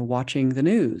of, watching the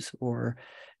news, or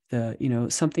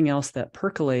something else that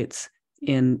percolates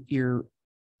in your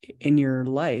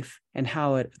life, and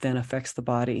how it then affects the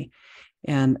body.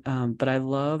 And but I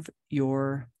love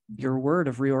your word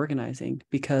of reorganizing,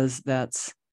 because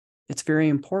it's very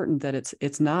important that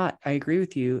it's not, I agree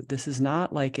with you, this is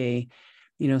not like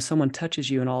someone touches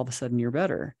you and all of a sudden you're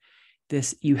better.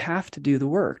 You have to do the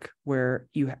work, where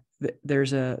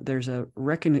there's a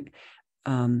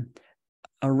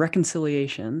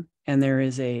reconciliation, and there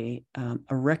is a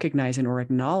recognizing or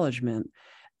acknowledgement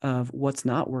of what's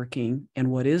not working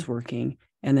and what is working.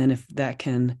 And then if that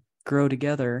can grow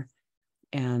together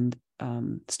and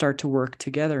start to work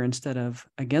together instead of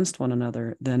against one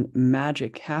another, then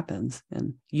magic happens.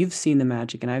 And you've seen the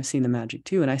magic, and I've seen the magic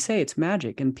too. And I say it's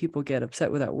magic, and people get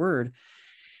upset with that word,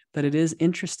 but it is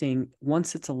interesting.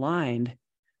 Once it's aligned,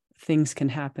 things can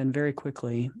happen very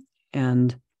quickly.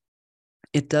 And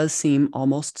it does seem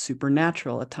almost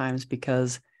supernatural at times,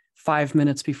 because 5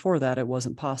 minutes before that, it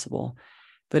wasn't possible.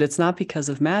 But it's not because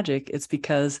of magic. It's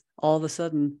because all of a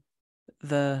sudden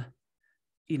it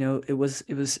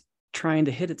was trying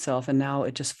to hit itself, and now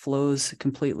it just flows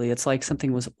completely. It's like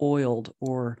something was oiled,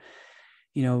 or,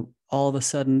 all of a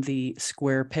sudden the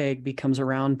square peg becomes a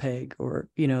round peg, or,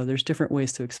 there's different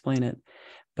ways to explain it.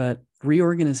 But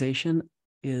reorganization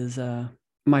is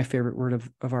my favorite word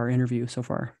of our interview so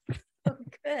far. Oh,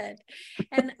 good.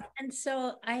 And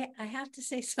so I have to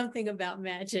say something about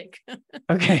magic.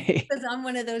 Okay. Because I'm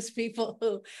one of those people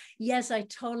who, yes, I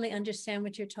totally understand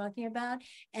what you're talking about.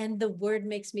 And the word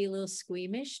makes me a little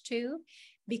squeamish too,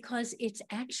 because it's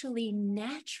actually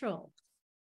natural.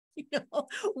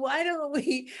 Why don't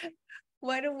we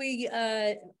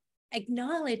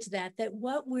acknowledge that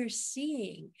what we're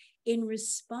seeing in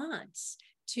response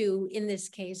to, in this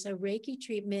case, a Reiki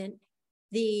treatment,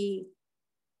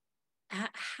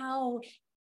 how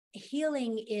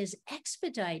healing is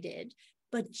expedited,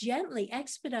 but gently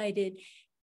expedited.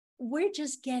 We're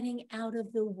just getting out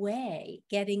of the way,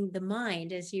 getting the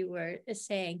mind, as you were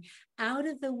saying, out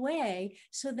of the way,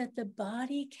 so that the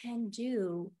body can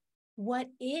do what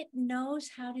it knows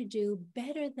how to do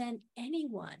better than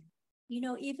anyone.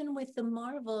 Even with the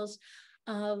marvels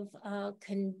of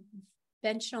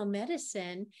conventional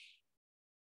medicine,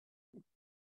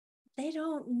 they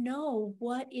don't know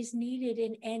what is needed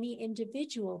in any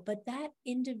individual, but that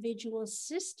individual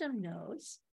system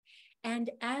knows. And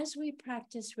as we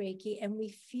practice Reiki and we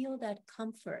feel that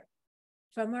comfort,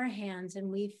 from our hands, and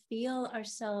we feel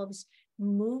ourselves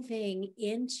moving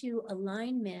into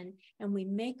alignment, and we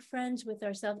make friends with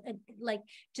ourselves. And like,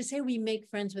 to say we make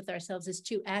friends with ourselves is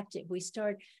too active. We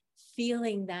start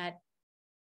feeling that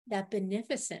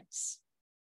beneficence,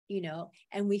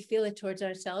 and we feel it towards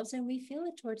ourselves, and we feel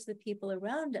it towards the people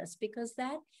around us, because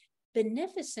that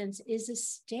beneficence is a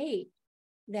state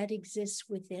that exists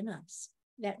within us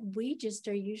that we just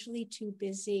are usually too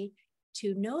busy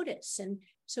to notice. And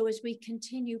so as we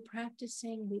continue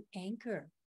practicing, we anchor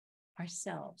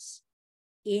ourselves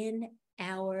in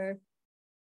our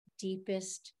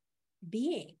deepest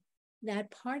being,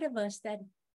 that part of us that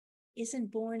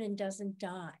isn't born and doesn't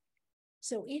die.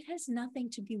 So it has nothing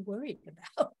to be worried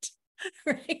about,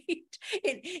 right?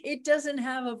 It doesn't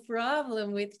have a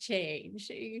problem with change,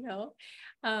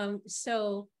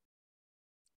 So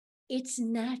it's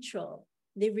natural.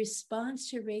 The response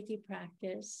to Reiki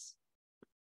practice,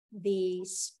 the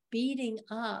speeding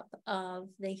up of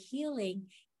the healing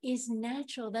is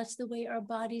natural. That's the way our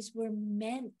bodies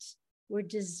were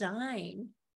designed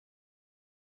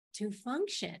to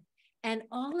function. And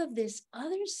all of this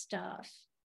other stuff,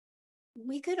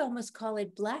 we could almost call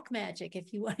it black magic,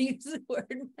 if you want to use the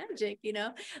word magic,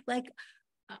 like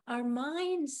our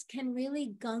minds can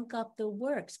really gunk up the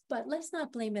works, but let's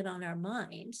not blame it on our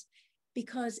minds,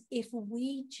 because if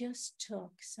we just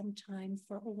took some time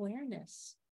for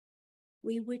awareness,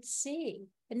 we would see.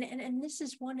 And this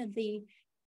is one of the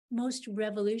most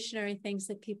revolutionary things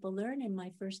that people learn in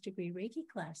my first degree Reiki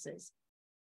classes,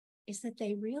 is that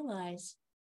they realize,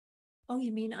 oh,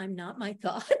 you mean I'm not my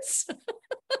thoughts?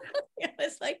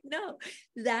 It's like, no,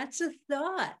 that's a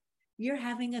thought. You're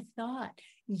having a thought.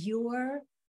 You're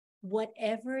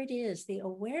whatever it is, the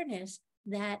awareness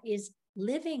that is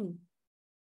living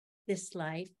this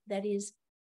life, that is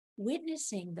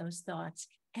witnessing those thoughts.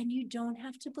 And you don't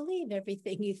have to believe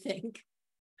everything you think.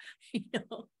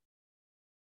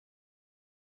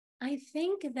 I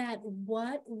think that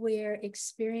what we're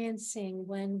experiencing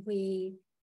when we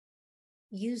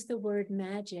use the word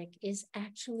magic is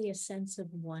actually a sense of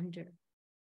wonder.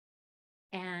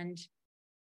 And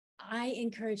I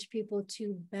encourage people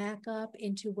to back up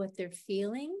into what they're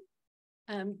feeling,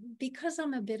 because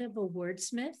I'm a bit of a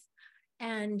wordsmith.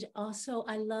 And also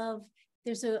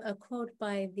there's a quote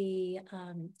by the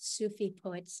Sufi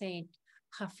poet saint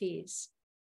Hafiz: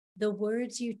 the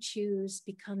words you choose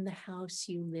become the house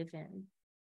you live in.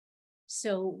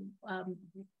 So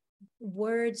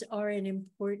words are an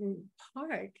important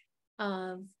part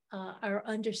of our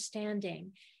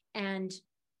understanding. And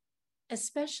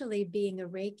especially being a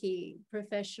Reiki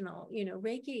professional,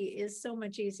 Reiki is so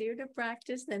much easier to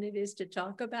practice than it is to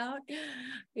talk about.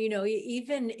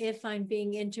 Even if I'm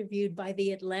being interviewed by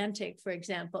The Atlantic, for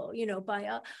example,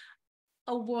 by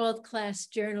a world-class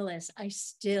journalist, I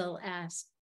still ask,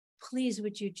 please,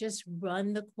 would you just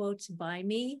run the quotes by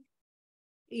me,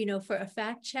 for a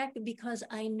fact check? Because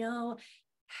I know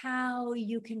how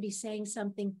you can be saying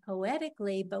something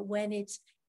poetically, but when it's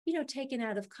taken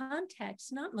out of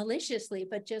context, not maliciously,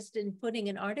 but just in putting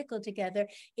an article together,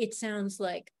 it sounds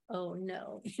like, oh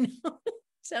no,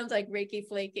 sounds like Reiki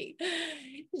flaky.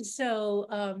 So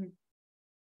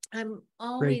I'm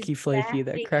always Reiki flaky,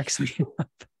 that cracks me up.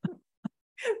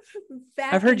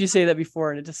 I've I've heard you say that before,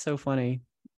 and it's just so funny.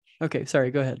 Okay, sorry,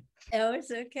 go ahead. Oh,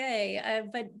 it's okay.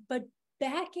 But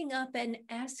backing up and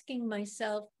asking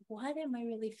myself, what am I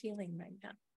really feeling right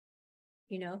now?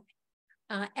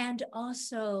 And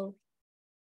also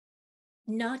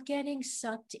not getting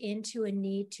sucked into a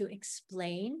need to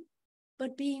explain,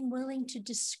 but being willing to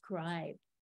describe.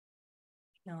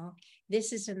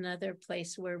 This is another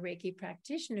place where Reiki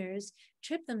practitioners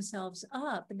trip themselves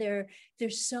up. They're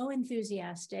so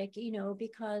enthusiastic,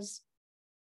 because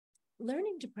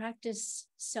learning to practice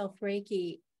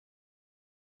self-Reiki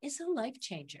is a life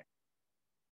changer.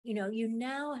 You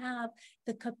now have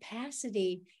the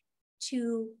capacity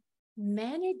to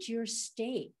manage your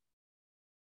state,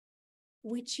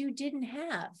 which you didn't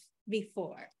have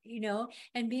before,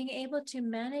 and being able to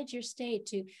manage your state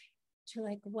to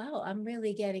like, wow, I'm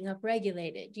really getting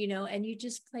upregulated, and you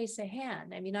just place a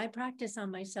hand. I mean, I practice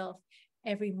on myself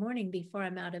every morning before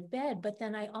I'm out of bed, but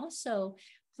then I also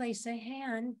place a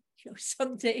hand,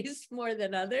 some days more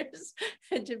than others,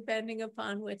 depending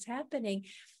upon what's happening.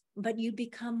 But you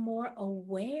become more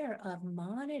aware of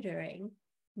monitoring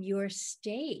your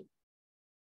state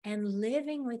and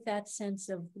living with that sense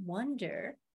of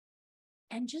wonder,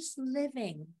 and just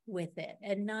living with it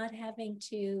and not having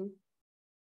to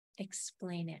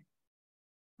explain it,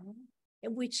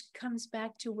 which comes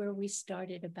back to where we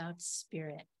started about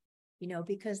spirit,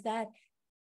 because that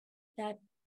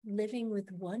living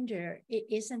with wonder,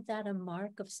 isn't that a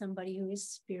mark of somebody who is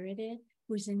spirited,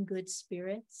 who's in good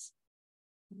spirits?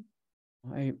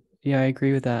 I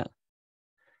agree with that.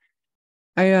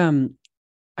 I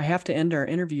have to end our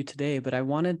interview today, but I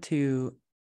wanted to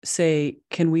say,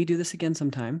 can we do this again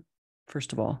sometime?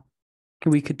 First of all,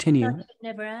 can we continue?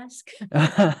 Never ask.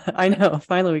 I know,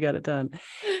 finally we got it done.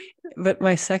 But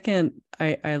my second,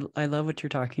 I love what you're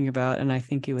talking about, and I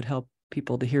think it would help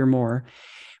people to hear more.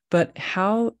 But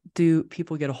how do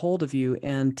people get a hold of you?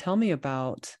 And tell me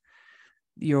about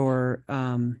your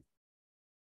on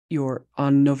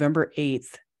November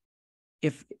 8th.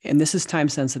 And this is time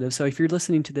sensitive. So if you're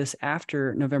listening to this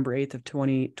after November 8th of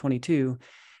 2022,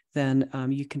 then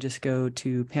you can just go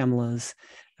to Pamela's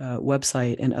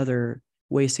website and other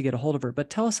ways to get a hold of her. But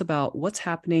tell us about what's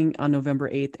happening on November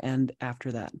 8th and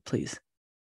after that, please.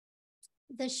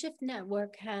 The Shift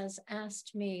Network has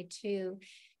asked me to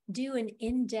do an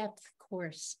in-depth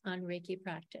course on Reiki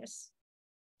practice.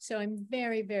 So I'm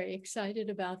very, very excited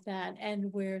about that.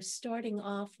 And we're starting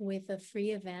off with a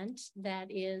free event that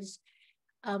is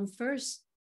first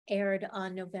aired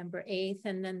on November 8th,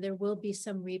 and then there will be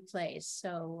some replays.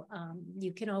 So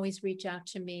you can always reach out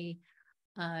to me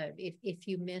if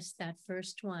you missed that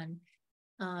first one,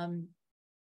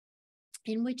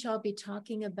 in which I'll be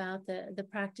talking about the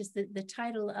practice. The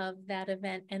title of that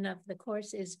event and of the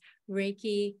course is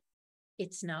Reiki,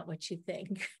 It's Not What You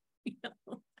Think. You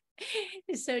know?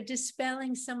 So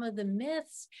dispelling some of the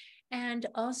myths and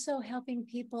also helping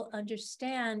people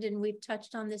understand, and we've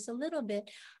touched on this a little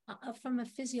bit, from a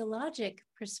physiologic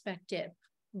perspective,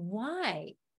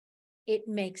 why it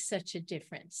makes such a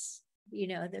difference, you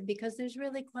know, because there's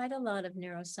really quite a lot of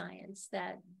neuroscience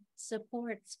that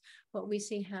supports what we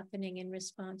see happening in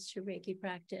response to Reiki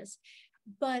practice.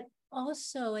 But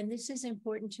also, and this is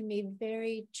important to me,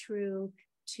 very true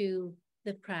to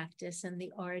the practice and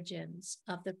the origins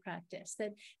of the practice,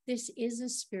 that this is a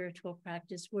spiritual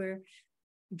practice. We're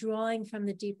drawing from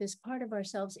the deepest part of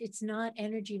ourselves. It's not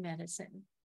energy medicine.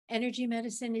 Energy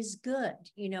medicine is good.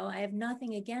 You know, I have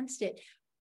nothing against it,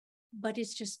 but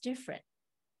it's just different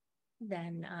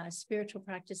than spiritual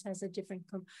practice. Has a different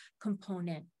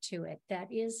component to it that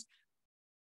is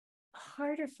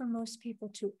harder for most people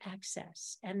to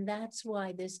access. And that's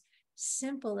why this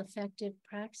simple, effective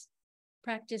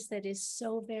practice that is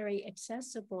so very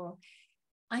accessible,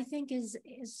 I think is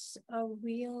a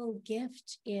real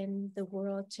gift in the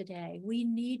world today. We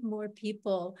need more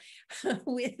people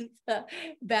with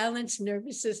balanced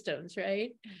nervous systems,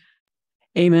 right?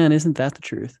 Amen. Isn't that the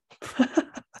truth?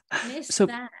 So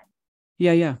that.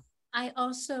 Yeah. I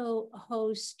also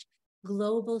host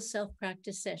global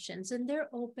self-practice sessions, and they're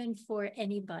open for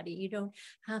anybody. You don't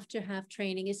have to have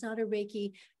training. It's not a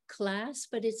Reiki class,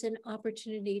 but it's an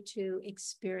opportunity to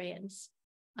experience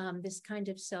this kind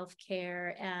of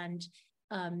self-care. And,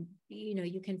 you know,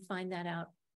 you can find that out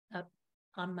up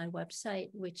on my website,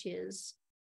 which is,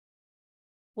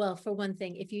 well, for one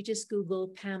thing, if you just Google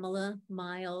Pamela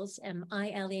Miles,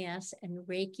 M-I-L-E-S, and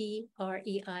Reiki,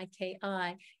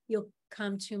 R-E-I-K-I, you'll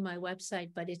come to my website,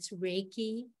 but it's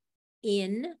Reiki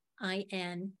in,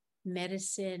 I-N,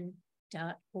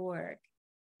 medicine.org.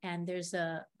 And there's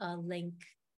a link,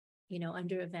 you know,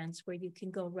 under events where you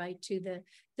can go right to the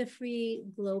free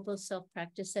global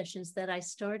self-practice sessions that I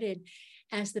started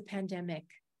as the pandemic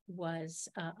was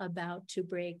about to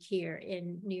break here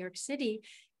in New York City,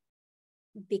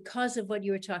 because of what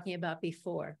you were talking about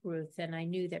before, Ruth. And I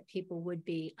knew that people would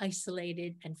be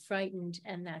isolated and frightened,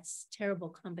 and that's a terrible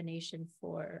combination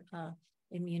for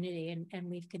immunity, and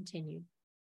we've continued.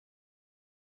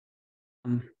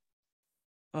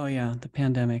 Oh yeah, the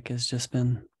pandemic has just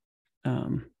been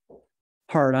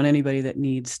hard on anybody that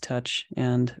needs touch,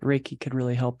 and Reiki could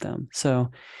really help them.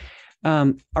 So,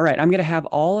 all right, I'm going to have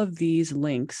all of these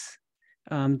links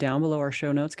down below our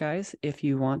show notes, guys, if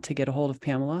you want to get a hold of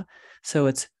Pamela. So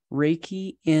it's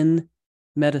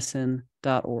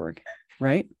ReikiInMedicine.org,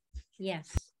 right?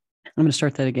 Yes. I'm going to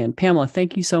start that again. Pamela,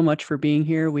 thank you so much for being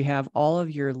here. We have all of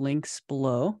your links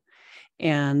below.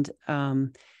 And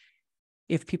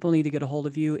if people need to get a hold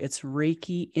of you, it's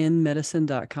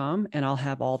ReikiInMedicine.com, and I'll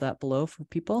have all that below for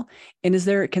people. And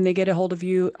can they get a hold of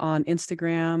you on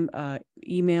Instagram,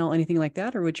 email, anything like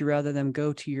that? Or would you rather them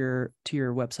go to your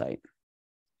website?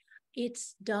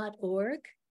 It's .org.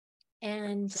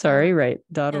 And sorry, right,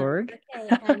 .org.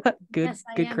 Okay. And good, yes,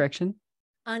 good correction.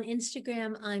 On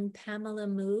Instagram, I'm Pamela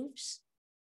Moves.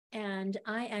 And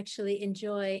I actually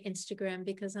enjoy Instagram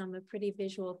because I'm a pretty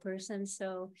visual person.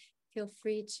 So feel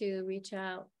free to reach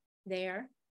out there.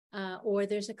 Or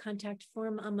there's a contact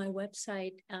form on my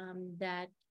website that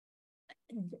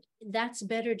that's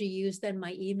better to use than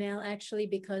my email, actually,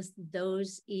 because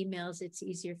those emails, it's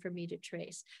easier for me to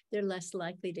trace. They're less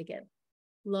likely to get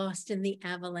lost in the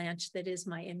avalanche that is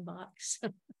my inbox.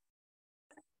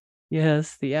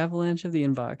 Yes, the avalanche of the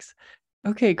inbox.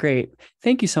 Okay, great.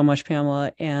 Thank you so much,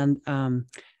 Pamela. And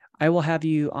I will have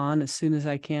you on as soon as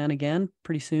I can again,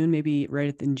 pretty soon, maybe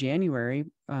right in January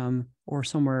or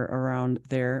somewhere around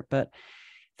there. But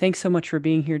thanks so much for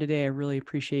being here today. I really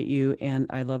appreciate you, and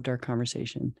I loved our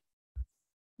conversation.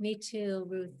 Me too,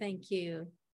 Ruth. Thank you.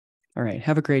 All right.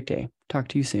 Have a great day. Talk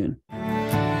to you soon.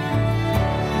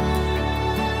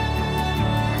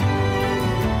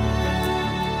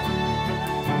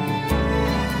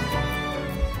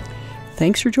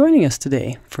 Thanks for joining us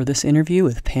today for this interview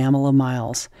with Pamela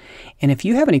Miles. And if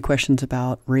you have any questions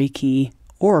about Reiki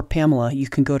or Pamela, you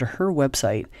can go to her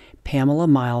website,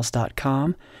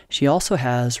 PamelaMiles.com. She also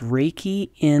has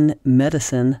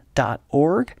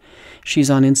ReikiInMedicine.org.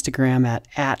 She's on Instagram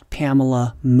at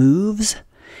Pamela Moves.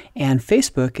 And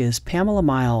Facebook is Pamela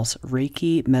Miles,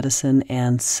 Reiki, Medicine,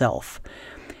 and Self.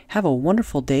 Have a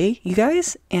wonderful day, you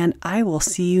guys, and I will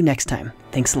see you next time.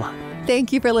 Thanks a lot.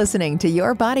 Thank you for listening to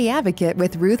Your Body Advocate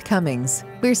with Ruth Cummings.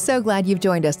 We're so glad you've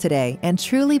joined us today and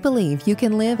truly believe you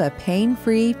can live a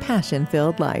pain-free,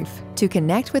 passion-filled life. To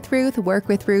connect with Ruth, work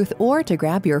with Ruth, or to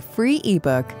grab your free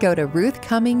ebook, go to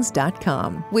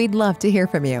ruthcummings.com. We'd love to hear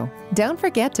from you. Don't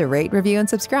forget to rate, review, and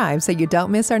subscribe so you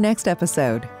don't miss our next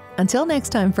episode. Until next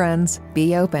time, friends,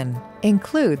 be open,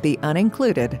 include the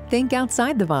unincluded, think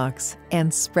outside the box,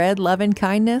 and spread love and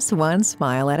kindness one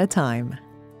smile at a time.